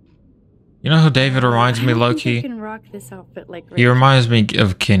 You know who David reminds me, low-key? I can rock this outfit like He reminds me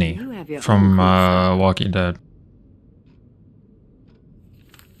of Kenny You from Walking Dead.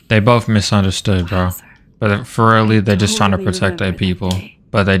 They both misunderstood, bro. But for really, they're just trying to protect their people.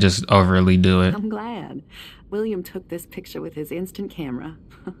 But they just overly do it. I'm glad. William took this picture with his instant camera.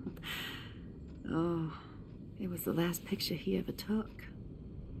 Oh, it was the last picture he ever took.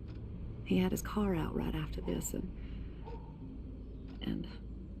 He had his car out right after this, and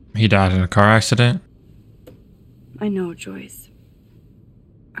He died in a car accident? I know, Joyce.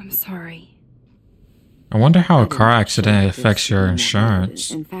 I'm sorry. I wonder how a car accident affects your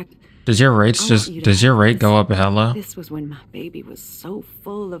insurance. In fact, Does your rate go up hella? this was when my baby was so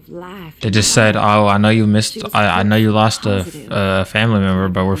full of life. They just said, "Oh, I know you I know you lost a family member,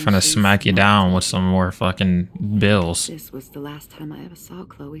 but we're finna smack you down with some more fucking bills." This was the last time I ever saw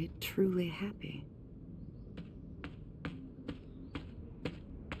Chloe truly happy.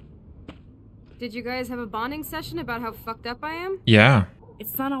 Did you guys have a bonding session about how fucked up I am? Yeah.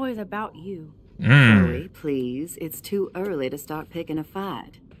 It's not always about you. Chloe, please. It's too early to start picking a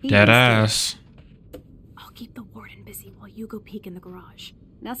fight. Dead ass. I'll keep the warden busy while you go peek in the garage.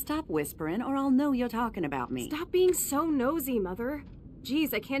 Now stop whispering, or I'll know you're talking about me. Stop being so nosy, Mother.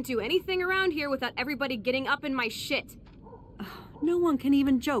 Jeez, I can't do anything around here without everybody getting up in my shit. No one can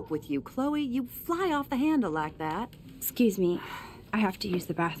even joke with you, Chloe. You fly off the handle like that. Excuse me. I have to use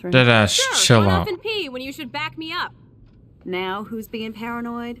the bathroom. Dead ass, Sure, chill run out. off and pee when you should back me up. Now who's being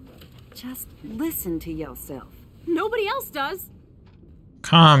paranoid? Just listen to yourself. Nobody else does.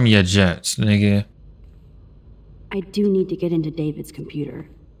 Calm your jets, nigga. I do need to get into David's computer.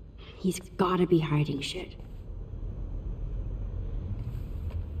 He's gotta be hiding shit.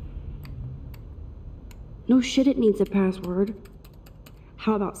 No shit, it needs a password.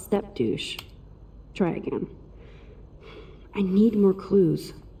 How about step douche? Try again. I need more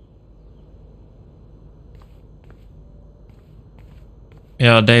clues.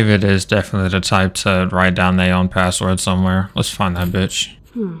 Yeah, David is definitely the type to write down their own password somewhere. Let's find that bitch.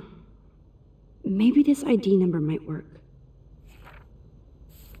 Maybe this ID number might work.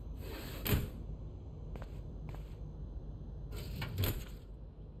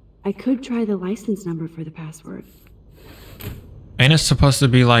 I could try the license number for the password. Ain't it supposed to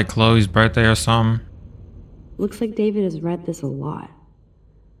be like Chloe's birthday or something? Looks like David has read this a lot.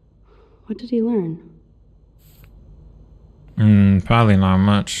 What did he learn? Probably not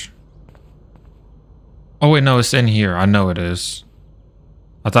much. Oh wait, no, it's in here. I know it is.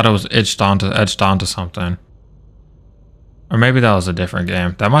 I thought it was etched onto something. Or maybe that was a different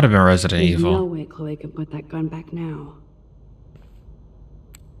game. That might have been Resident There's Evil. no way Chloe can put that gun back now.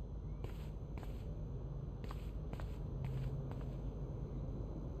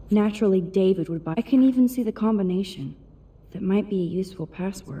 Naturally, David would buy. I can even see the combination. That might be a useful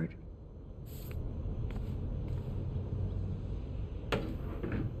password.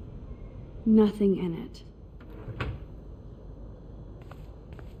 Nothing in it.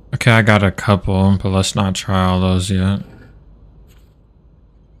 Okay, I got a couple, but let's not try all those yet.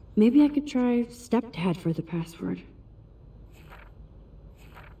 Maybe I could try stepdad for the password.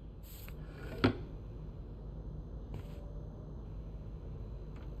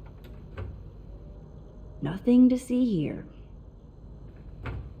 Nothing to see here.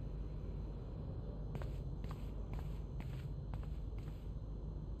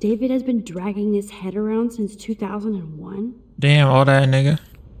 David has been dragging his head around since 2001. Damn, all that nigga.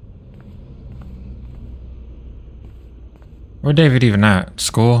 Where David even at?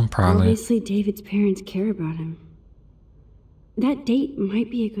 School? Probably. Obviously, David's parents care about him. That date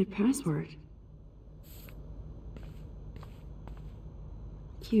might be a good password.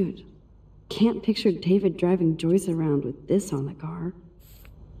 Cute. Can't picture David driving Joyce around with this on the car.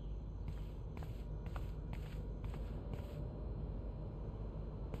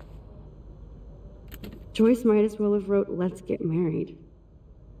 Joyce might as well have wrote, "Let's get married."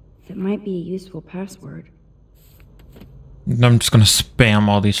 That might be a useful password. I'm just gonna spam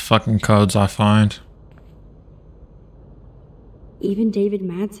all these fucking codes I find. Even David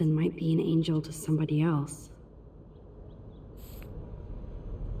Madsen might be an angel to somebody else.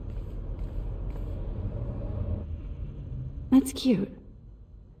 That's cute.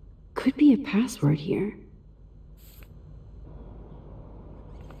 Could be a password here.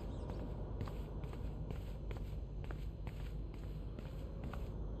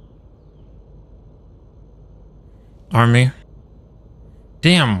 Army.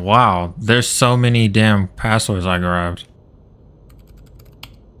 Damn, wow. There's so many damn passwords I grabbed.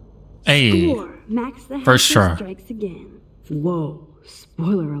 Hey. Score. Max the First Hacker try. strikes again. Whoa.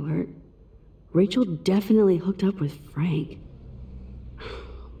 Spoiler alert. Rachel definitely hooked up with Frank.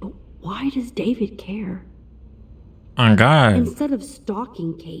 But why does David care? On God. Instead of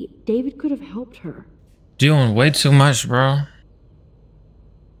stalking Kate, David could have helped her. Doing way too much, bro.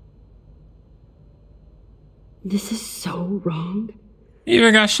 This is so wrong. You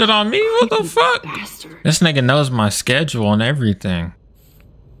even got shit on me? What the fuck? Bastard. This nigga knows my schedule and everything.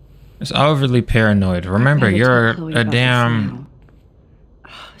 It's overly paranoid. Remember, I gotta you're tell Chloe a about this damn... now.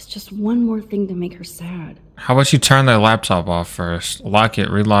 It's just one more thing to make her sad. How about you turn the laptop off first? Lock it,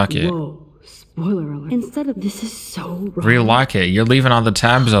 relock it. Whoa. Spoiler alert. Instead of this is so wrong. Relock it. You're leaving all the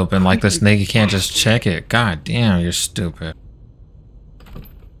tabs open like this nigga can't just check it. God damn, you're stupid.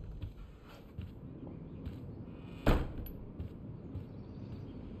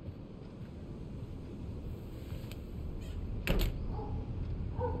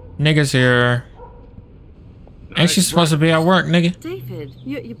 Niggas here. Ain't she supposed to be at work, nigga? David,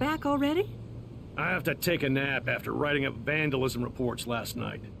 you back already? I have to take a nap after writing up vandalism reports last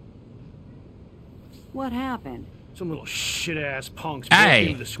night. What happened? Some little shit-ass punks broke Hey,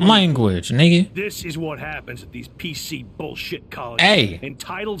 into the school. language, nigga. This is what happens at these PC bullshit colleges. Hey.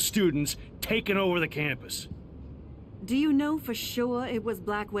 Entitled students taking over the campus. Do you know for sure it was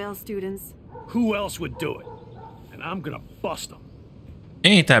Blackwell students? Who else would do it? And I'm gonna bust them.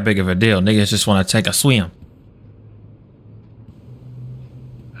 Ain't that big of a deal. Niggas just want to take a swim.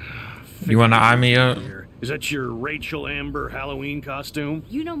 You want to eye me up? Is that your Rachel Amber Halloween costume?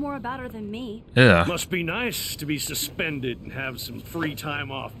 You know more about her than me. Yeah. Must be nice to be suspended and have some free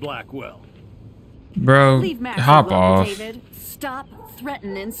time off Blackwell. Bro, Leave Max hop alone, off. David. Stop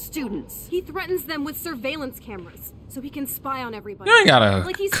threatening students. He threatens them with surveillance cameras, so he can spy on everybody. You ain't gotta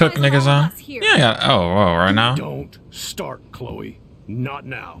Like he cook spies on niggas all of on. us here. You ain't gotta. Oh, right now? Don't start, Chloe. Not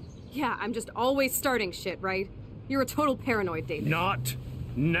now. Yeah, I'm just always starting shit, right? You're a total paranoid, David. Not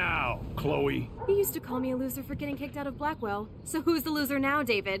now, Chloe. You used to call me a loser for getting kicked out of Blackwell. So who's the loser now,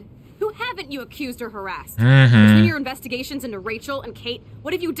 David? Who haven't you accused or harassed? Between your investigations into Rachel and Kate,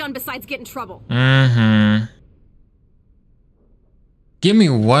 what have you done besides get in trouble? Give me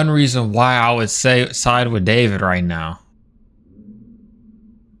one reason why I would side with David right now.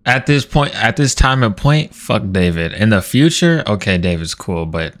 At this point, at this time and point, fuck David. In the future, okay, David's cool,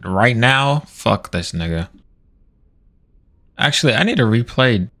 but right now, fuck this nigga. Actually, I need to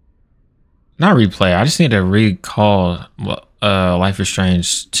replay. Not replay. I just need to recall Life is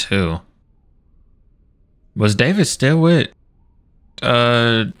Strange 2. Was David still with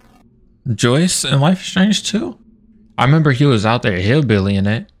Joyce in Life is Strange 2? I remember he was out there hillbillying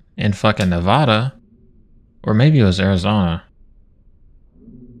it in fucking Nevada, or maybe it was Arizona.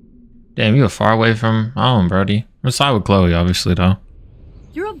 Damn, you were far away from home, Brody. I'm side with Chloe, obviously, though.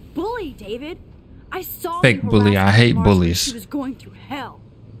 You're a bully, David. I saw Fake you bully. I hate harassing Marcia when bullies. She was going through hell.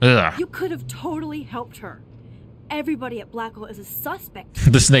 Ugh. You could have totally helped her. Everybody at Blackwell is a suspect.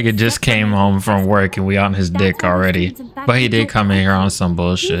 This nigga just came home from work and we on his dick already. But he did come in here on some You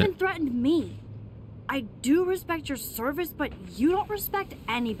bullshit. even threatened me. I do respect your service, but you don't respect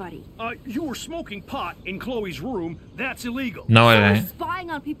anybody. You were smoking pot in Chloe's room. That's illegal. No, it You're ain't.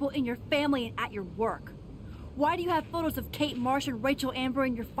 spying on people in your family and at your work. Why do you have photos of Kate Marsh and Rachel Amber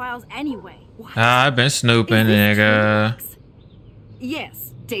in your files anyway? What? I've been snooping, nigga.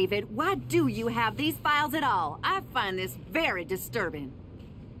 Yes, David. Why do you have these files at all? I find this very disturbing.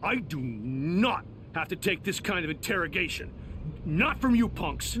 I do not have to take this kind of interrogation. Not from you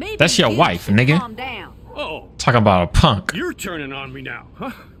punks. Maybe That's your you wife, should nigga. Calm down. Oh, Talk about a punk. you're turning on me now,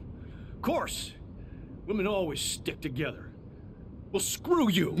 huh? Of course. Women always stick together. Well, screw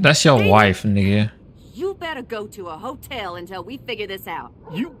you. That's your wife, nigga. You better go to a hotel until we figure this out.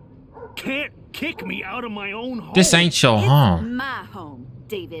 You can't kick me out of my own home. This ain't your home. My home,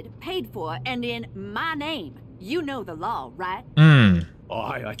 David. Paid for and in my name. You know the law, right? Oh,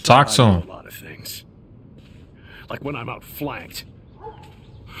 I Talk thought to I know him. a lot of things. Like when I'm outflanked.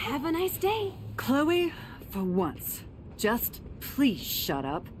 Have a nice day. Chloe, for once, just please shut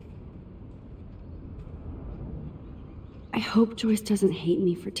up. I hope Joyce doesn't hate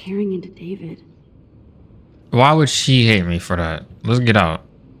me for tearing into David. Why would she hate me for that? Let's get out.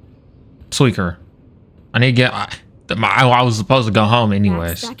 Tweaker. I need to get... I was supposed to go home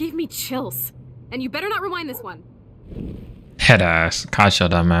anyways. That gave me chills. And you better not rewind this one. Head ass. Kasha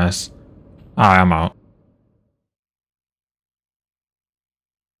dumbass. Alright, I'm out.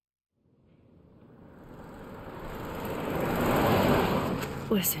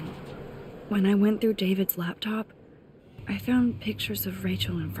 Listen, when I went through David's laptop, I found pictures of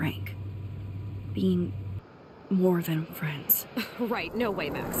Rachel and Frank being more than friends. Right, no way,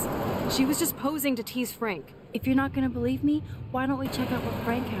 Max. She was just posing to tease Frank. If you're not gonna believe me, why don't we check out what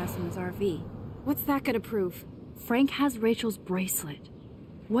Frank has in his RV? What's that gonna prove? Frank has Rachel's bracelet.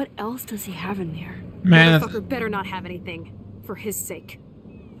 What else does he have in there? Man, Motherfucker better not have anything. For his sake.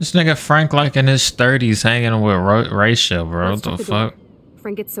 this nigga Frank like in his 30s hanging with Rachel, bro. What the fuck?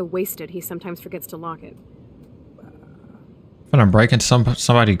 Frank gets so wasted, he sometimes forgets to lock it. Gonna break into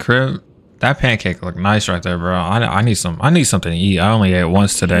somebody's crib? That pancake look nice right there, bro. I need something to eat. I only ate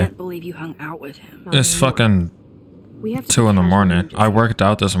once I today. can't believe you hung out with him. It's fucking We have to 2 in the morning. I worked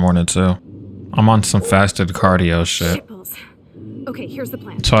out this morning too. I'm on some fasted cardio shit. Shitballs. Okay, here's the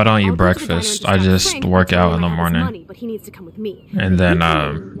plan. So I don't eat I'll go to the diner breakfast. and I distract just Frank work until out in I the have his morning. money, but he needs to come with me. And then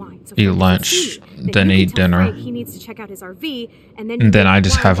eat lunch, then eat dinner. Frank he needs to check out his RV, and then And then I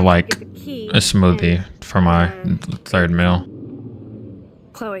just have to like get the key a smoothie for my third meal.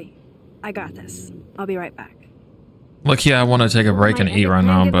 Chloe, I got this. I'll be right back. Look, yeah, I want to take a break and Might eat end up right trying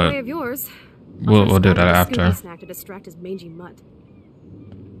now, to get in the but way of yours. we'll do that I'll try to after. Scoopy snack to distract his mangy mutt.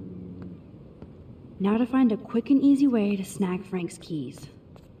 Now to find a quick and easy way to snag Frank's keys.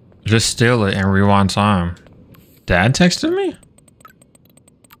 Just steal it and rewind time. Dad texted me?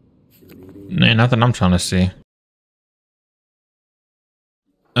 Ain't nothing I'm trying to see.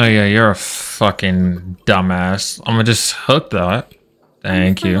 Oh yeah, you're a fucking dumbass. I'm gonna just hook that.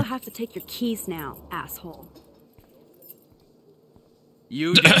 Thank you. You'll have to take your keys now, asshole.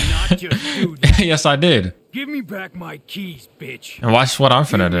 You did not just do that. Yes, I did. Give me back my keys, bitch. And watch what I'm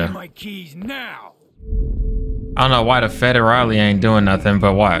finna Give me do. my keys now. I don't know why the federale ain't doing nothing,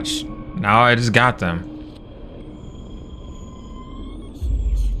 but watch. Now I just got them.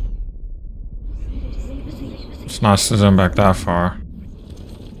 It's not zoom back that far.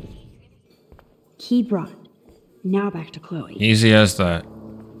 Key brought. Now back to Chloe. Easy as that.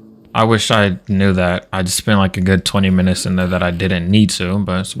 I wish I knew that. I just spent like a good 20 minutes in there that I didn't need to,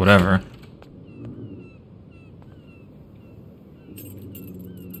 but it's whatever.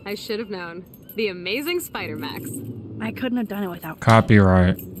 I should have known. The amazing Spider Max. I couldn't have done it without.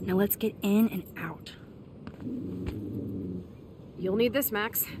 Copyright. Now let's get in and out. You'll need this,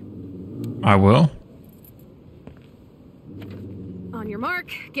 Max. I will. On your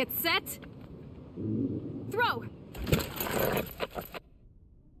mark, get set. Throw!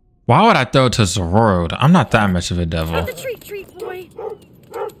 Why would I throw it to Zorro? I'm not that much of a devil. The treat, boy!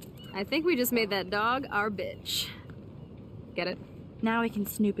 I think we just made that dog our bitch. Get it? Now we can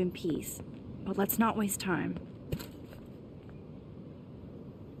snoop in peace. But let's not waste time.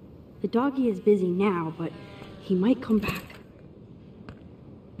 The doggy is busy now, but he might come back.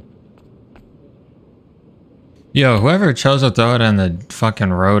 Yo, whoever chose to throw it in the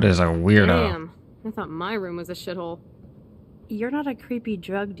fucking road is a weirdo. Damn. I thought my room was a shithole. You're not a creepy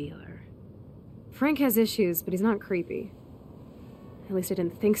drug dealer. Frank has issues, but he's not creepy. At least I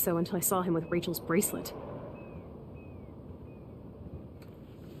didn't think so until I saw him with Rachel's bracelet.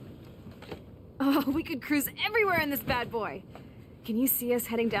 Oh, we could cruise everywhere in this bad boy. Can you see us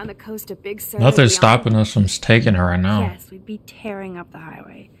heading down the coast to Big Sur? Nothing's stopping us from taking her right now. Yes, we'd be tearing up the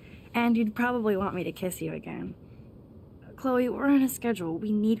highway. And you'd probably want me to kiss you again. Chloe, we're on a schedule.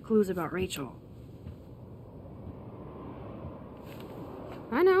 We need clues about Rachel.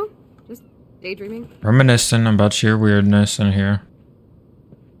 I know. Just daydreaming. Reminiscing about your weirdness in here.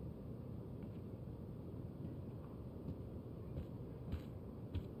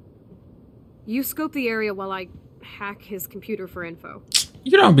 You scope the area while I hack his computer for info.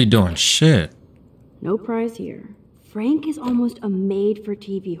 You don't be doing shit. No prize here. Frank is almost a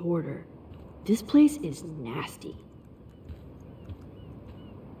made-for-TV hoarder. This place is nasty.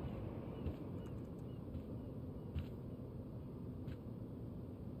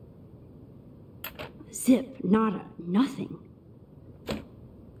 Zip, nada, nothing.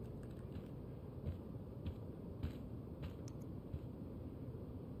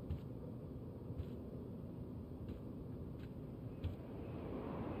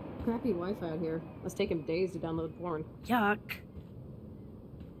 crappy Wi-Fi out here. Must take him days to download porn. Yuck.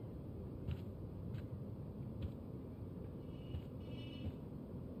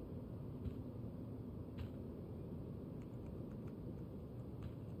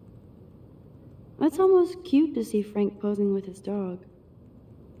 That's almost cute to see Frank posing with his dog.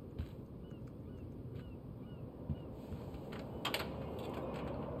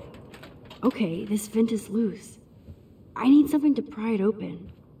 Okay, this vent is loose. I need something to pry it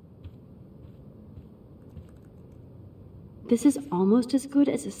open. This is almost as good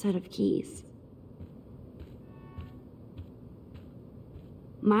as a set of keys.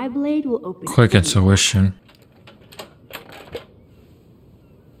 My blade will open. Quick intuition.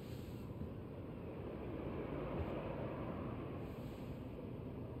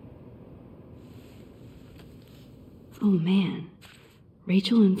 Oh man,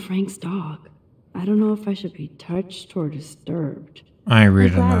 Rachel and Frank's dog. I don't know if I should be touched or disturbed. I ain't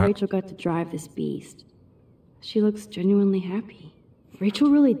reading I'm glad that. Rachel got to drive this beast. She looks genuinely happy. Rachel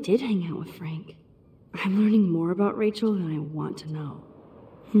really did hang out with Frank. I'm learning more about Rachel than I want to know.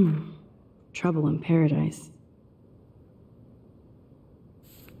 Trouble in paradise.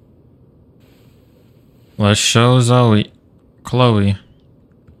 Let's show Zoe. Chloe.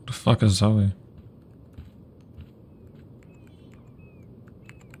 What the fuck is Zoe?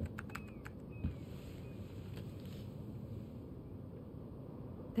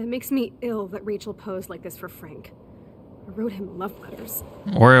 That makes me ill that Rachel posed like this for Frank. I wrote him love letters.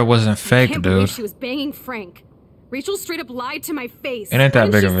 Or it wasn't I fake, can't believe dude. she was banging Frank. Rachel straight up lied to my face. It ain't that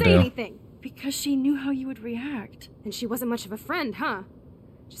Why big didn't of a she say deal. anything? Because she knew how you would react. And she wasn't much of a friend, huh?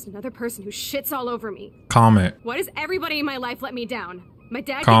 Just another person who shits all over me. Comment. Why does everybody in my life let me down? My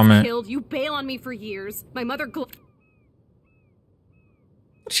dad Comment. gets killed, you bail on me for years. My mother What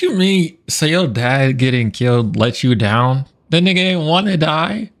you mean? So your dad getting killed let you down? That nigga ain't want to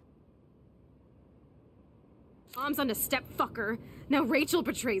die? Mom's on a step fucker. Now Rachel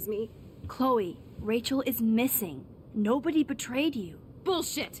betrays me. Chloe, Rachel is missing. Nobody betrayed you.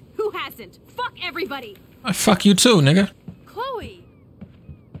 Bullshit. Who hasn't? Fuck everybody. Fuck you too, nigga. Chloe.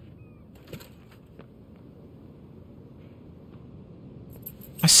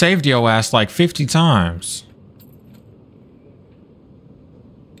 I saved your ass like 50 times.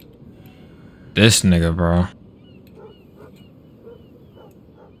 This nigga, bro.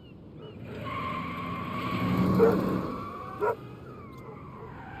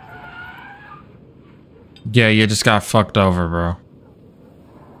 Yeah, you just got fucked over, bro.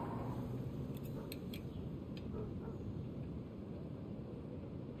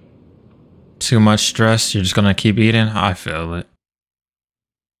 Too much stress, you're just gonna keep eating? I feel it.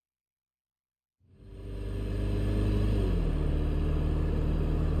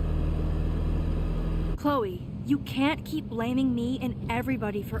 Chloe, you can't keep blaming me and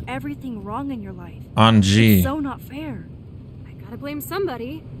everybody for everything wrong in your life. On G. It's so not fair. I gotta blame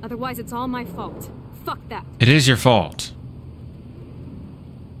somebody. Otherwise, it's all my fault. Fuck that. It is your fault.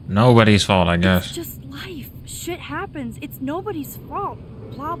 Nobody's fault, I guess. It's just life. Shit happens. It's nobody's fault.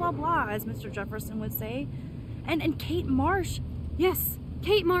 Blah, blah, blah, as Mr. Jefferson would say. And Kate Marsh. Yes,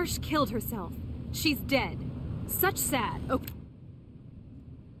 Kate Marsh killed herself. She's dead. Such sad. Oh.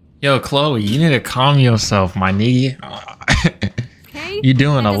 Yo, Chloe, you need to calm yourself, my nigga. Okay? You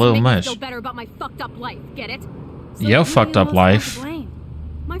doing That a little doesn't make me much. feel better about my fucked up life. Get it? So Yo, who fucked you up most life. want to blame?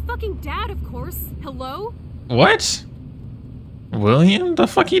 My fucking dad, of course. Hello? What? William? The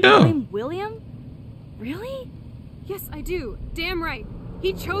fuck you do? Blame William? Really? Yes, I do. Damn right.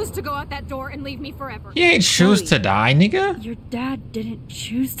 He chose to go out that door and leave me forever. He ain't choose to die, nigga. Your dad didn't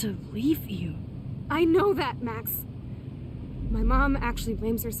choose to leave you. I know that, Max. My mom actually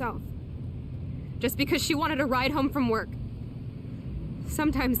blames herself. Just because she wanted a ride home from work.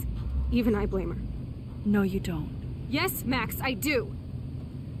 Sometimes, even I blame her. No, you don't. Yes, Max, I do.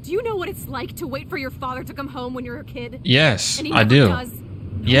 Do you know what it's like to wait for your father to come home when you're a kid? Yes, And he I never do. does?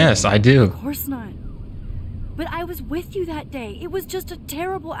 Yes, I do. Of course not. But I was with you that day. It was just a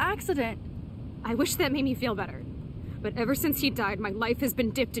terrible accident. I wish that made me feel better. But ever since he died, my life has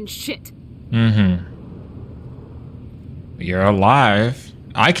been dipped in shit. Mm-hmm. You're alive.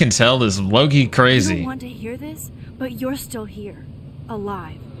 I can tell this low-key You crazy. don't want to hear this, but you're still here.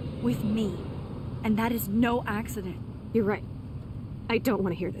 Alive. With me. And that is no accident. You're right. I don't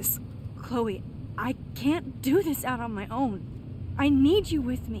want to hear this. Chloe, I can't do this out on my own. I need you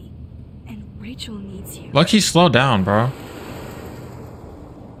with me. And Rachel needs you. Lucky, slow down, bro.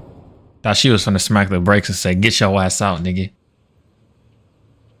 Thought she was gonna smack the brakes and say, "Get your ass out, nigga."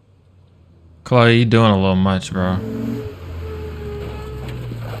 Chloe, you doing a little much, bro.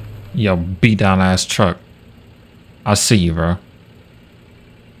 Yo, beat down ass truck. I see you, bro.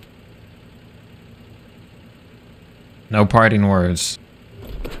 No parting words.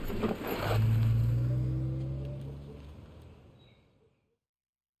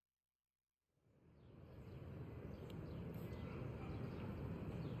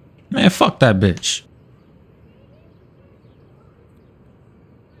 Man, fuck that bitch.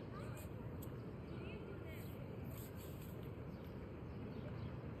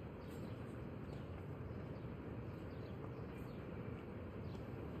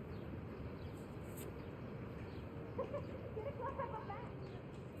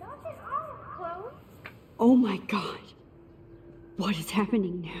 Oh my god. What is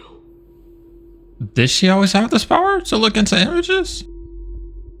happening now? Did she always have this power to look into images?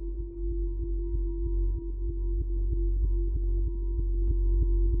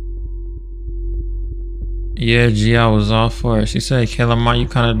 Yeah, G, I was all for it. She said, Kayla, Ma, you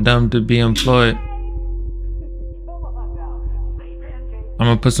kind of dumb to be employed. I'm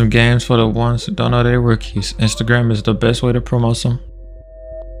gonna put some games for the ones who don't know they're rookies. Instagram is the best way to promote them.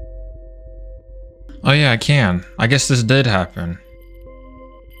 Oh yeah, I can. I guess this did happen.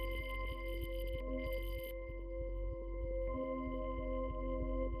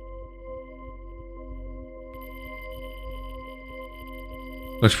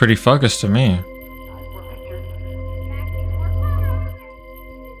 Looks pretty focused to me.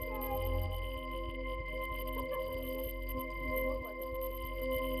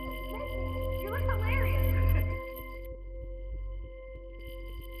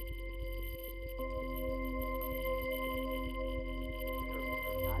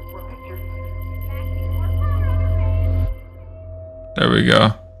 There we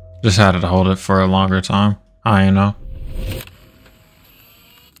go. Just had to hold it for a longer time. I know.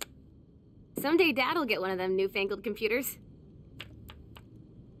 Someday Dad'll get one of them newfangled computers.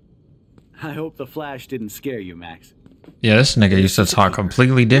 I hope the flash didn't scare you, Max. Yeah, this nigga used to talk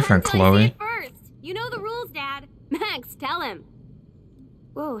completely different, Chloe. First, you know the rules, Dad. Max, tell him.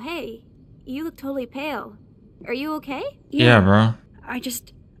 Whoa, hey, you look totally pale. Are you okay? Yeah, bro. I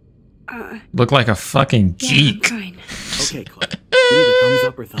just, Look like a fucking geek. Yeah, I'm fine. Okay, Chloe. Give me the thumbs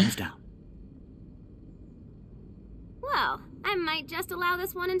up or thumbs down. Well, I might just allow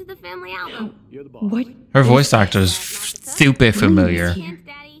this one into the family album. You're the boss. What? Her voice actor is stupid familiar.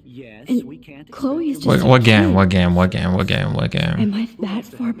 Yes, we can't. Chloe's just. What game? What game? What game? What game? What game? Am I that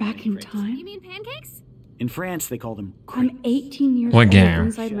far back in time? You mean pancakes? In France, they call them. I'm 18 years What old game?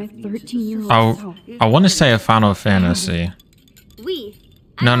 inside my 13-year-old self. I want to say a Final Fantasy.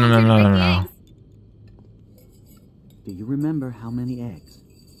 No. Do you remember how many eggs?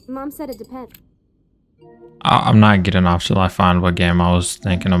 Mom said it depends. I'm not getting off till I find what game I was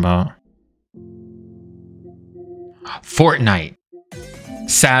thinking about. Fortnite.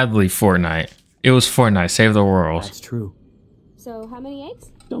 Sadly, Fortnite. It was Fortnite. Save the world. That's true. So, how many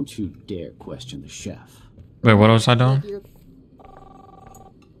eggs? Don't you dare question the chef. Wait, what was I doing?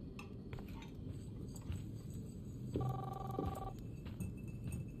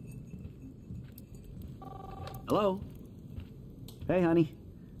 Hello? Hey, honey.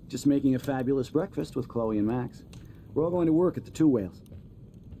 Just making a fabulous breakfast with Chloe and Max. We're all going to work at the Two Whales.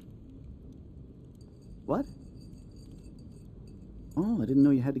 What? Oh, I didn't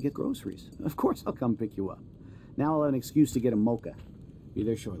know you had to get groceries. Of course I'll come pick you up. Now I'll have an excuse to get a mocha. Be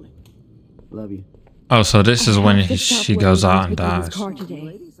there shortly. Love you. Oh, so this is when she goes out and dies.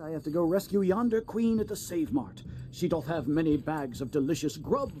 Ladies, I have to go rescue yonder queen at the Save Mart. She doth have many bags of delicious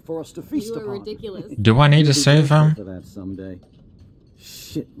grub for us to feast upon. Ridiculous. Do I need to save him? For that someday.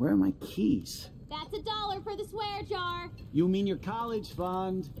 Shit, where are my keys? That's $1 for the swear jar. You mean your college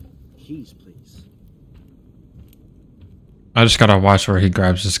fund? Keys, please. I just gotta watch where he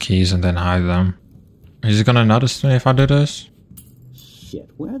grabs his keys and then hide them. Is he gonna notice me if I do this? Shit,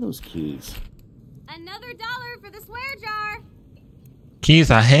 where are those keys? Another $1 for the swear jar.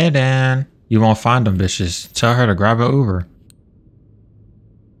 Keys are hidden. You won't find them, bitches. Tell her to grab an Uber.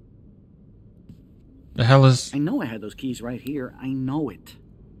 The hell is... I know I had those keys right here. I know it.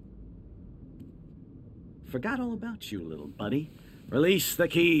 Forgot all about you, little buddy. Release the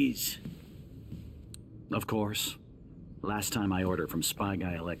keys. Of course. Last time I ordered from Spy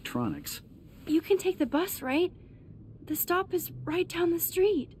Guy Electronics. You can take the bus, right? The stop is right down the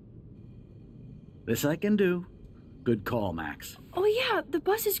street. This I can do. Good call, Max. Oh yeah, the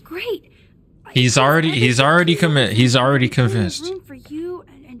bus is great. He's already convinced. Room for you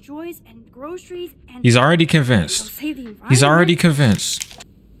and Joyce and groceries and He's already convinced. He's already convinced.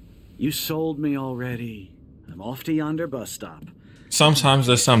 You sold me already. I'm off to yonder bus stop. Sometimes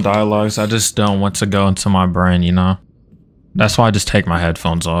there's some dialogues I just don't want to go into my brain, you know? That's why I just take my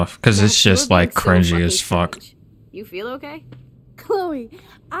headphones off, because it's just like cringy as fuck. You feel okay? Chloe,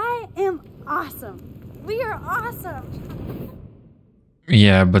 I am awesome. We are awesome.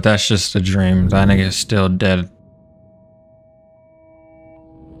 Yeah, but that's just a dream. That nigga's still dead.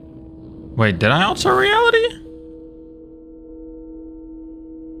 Wait, did I alter reality?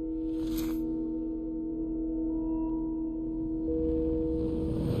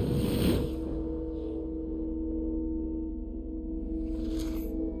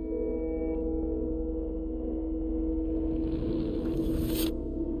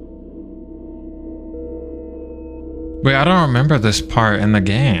 Wait, I don't remember this part in the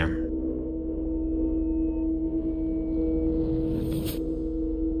game.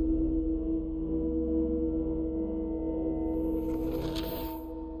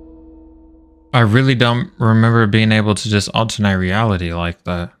 I really don't remember being able to just alternate reality like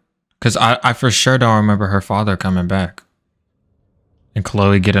that. Because I for sure don't remember her father coming back. And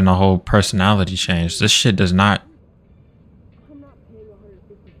Chloe getting a whole personality change. This shit does not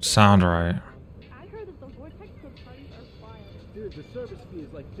sound right.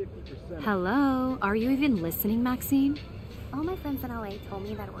 Hello, are you even listening, Maxine? All my friends in LA told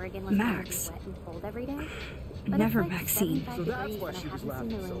me that Oregon was Max. wet and cold every day. But Never it's like Maxine. 75 So that's degrees why and she I was haven't laughing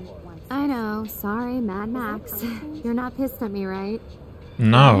seen the so rain hard. once. I know, sorry, Mad Max. You're not pissed at me, right?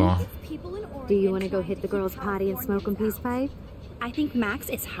 No. Do you want to go hit the girls' potty and smoke a peace pipe? I think Max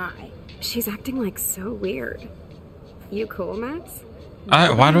is high. She's acting like so weird. You cool, Max?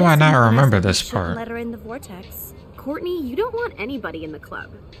 Why do I not remember this part? Let her in the vortex. Courtney, you don't want anybody in the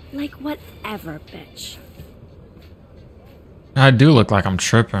club. Like whatever, bitch. I do look like I'm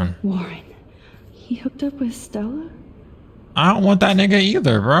tripping. Warren, he hooked up with Stella? I don't want that nigga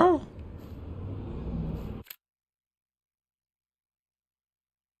either, bro.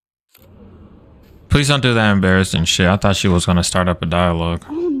 Please don't do that embarrassing shit. I thought she was gonna start up a dialogue.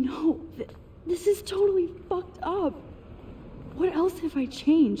 Oh no, this is totally fucked up. What else have I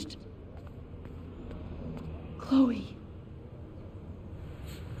changed? Chloe.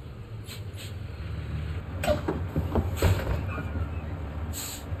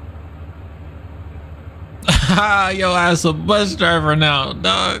 Yo ass a bus driver now,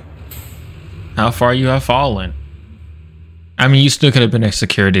 dog. How far you have fallen? I mean, you still could have been a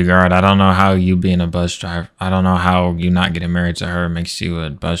security guard. I don't know how you being a bus driver. I don't know how you not getting married to her makes you a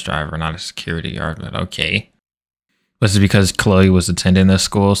bus driver, not a security guard, but okay. Was it because Chloe was attending this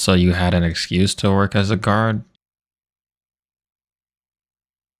school, so you had an excuse to work as a guard?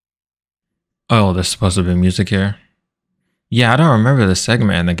 Oh, there's supposed to be music here? Yeah, I don't remember the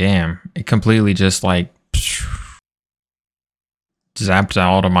segment in the game. It completely just like zapped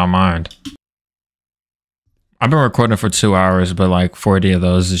out of my mind. I've been recording for 2 hours, but like 40 of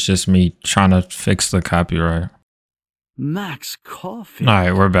those is just me trying to fix the copyright. Max Coffee. All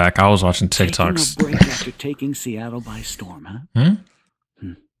right, we're back. I was watching TikToks. Taking a break after taking Seattle by storm, huh?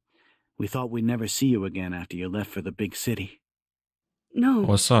 We thought we'd never see you again after you left for the big city. No.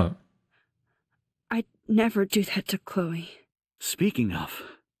 What's up? I'd never do that to Chloe. Speaking of,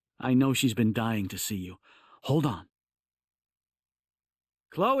 I know she's been dying to see you. Hold on.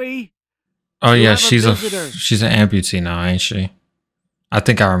 Chloe! Oh you yeah, have she's visitor. she's an amputee now, ain't she? I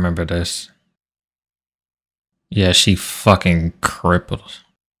think I remember this. Yeah, she fucking crippled.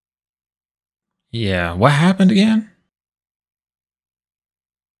 Yeah, what happened again?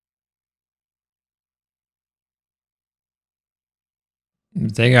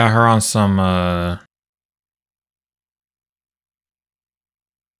 They got her on some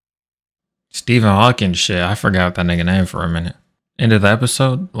Stephen Hawking shit. I forgot that nigga name for a minute. End of the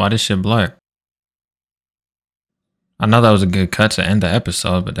episode? Why this shit black? I know that was a good cut to end the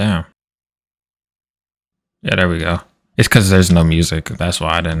episode, but damn. Yeah, there we go. It's because there's no music. That's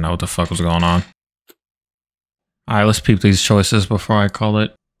why I didn't know what the fuck was going on. Alright, let's peep these choices before I call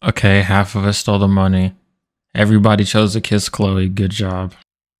it. Okay, half of us stole the money. Everybody chose to kiss Chloe. Good job.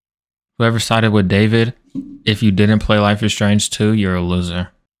 Whoever sided with David, if you didn't play Life is Strange 2, you're a loser.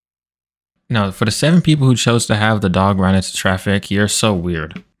 No, for the 7 people who chose to have the dog run into traffic, you're so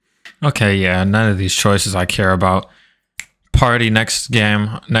weird. Okay, yeah, none of these choices I care about. Party next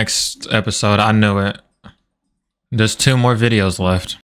game, next episode, I knew it. There's 2 more videos left.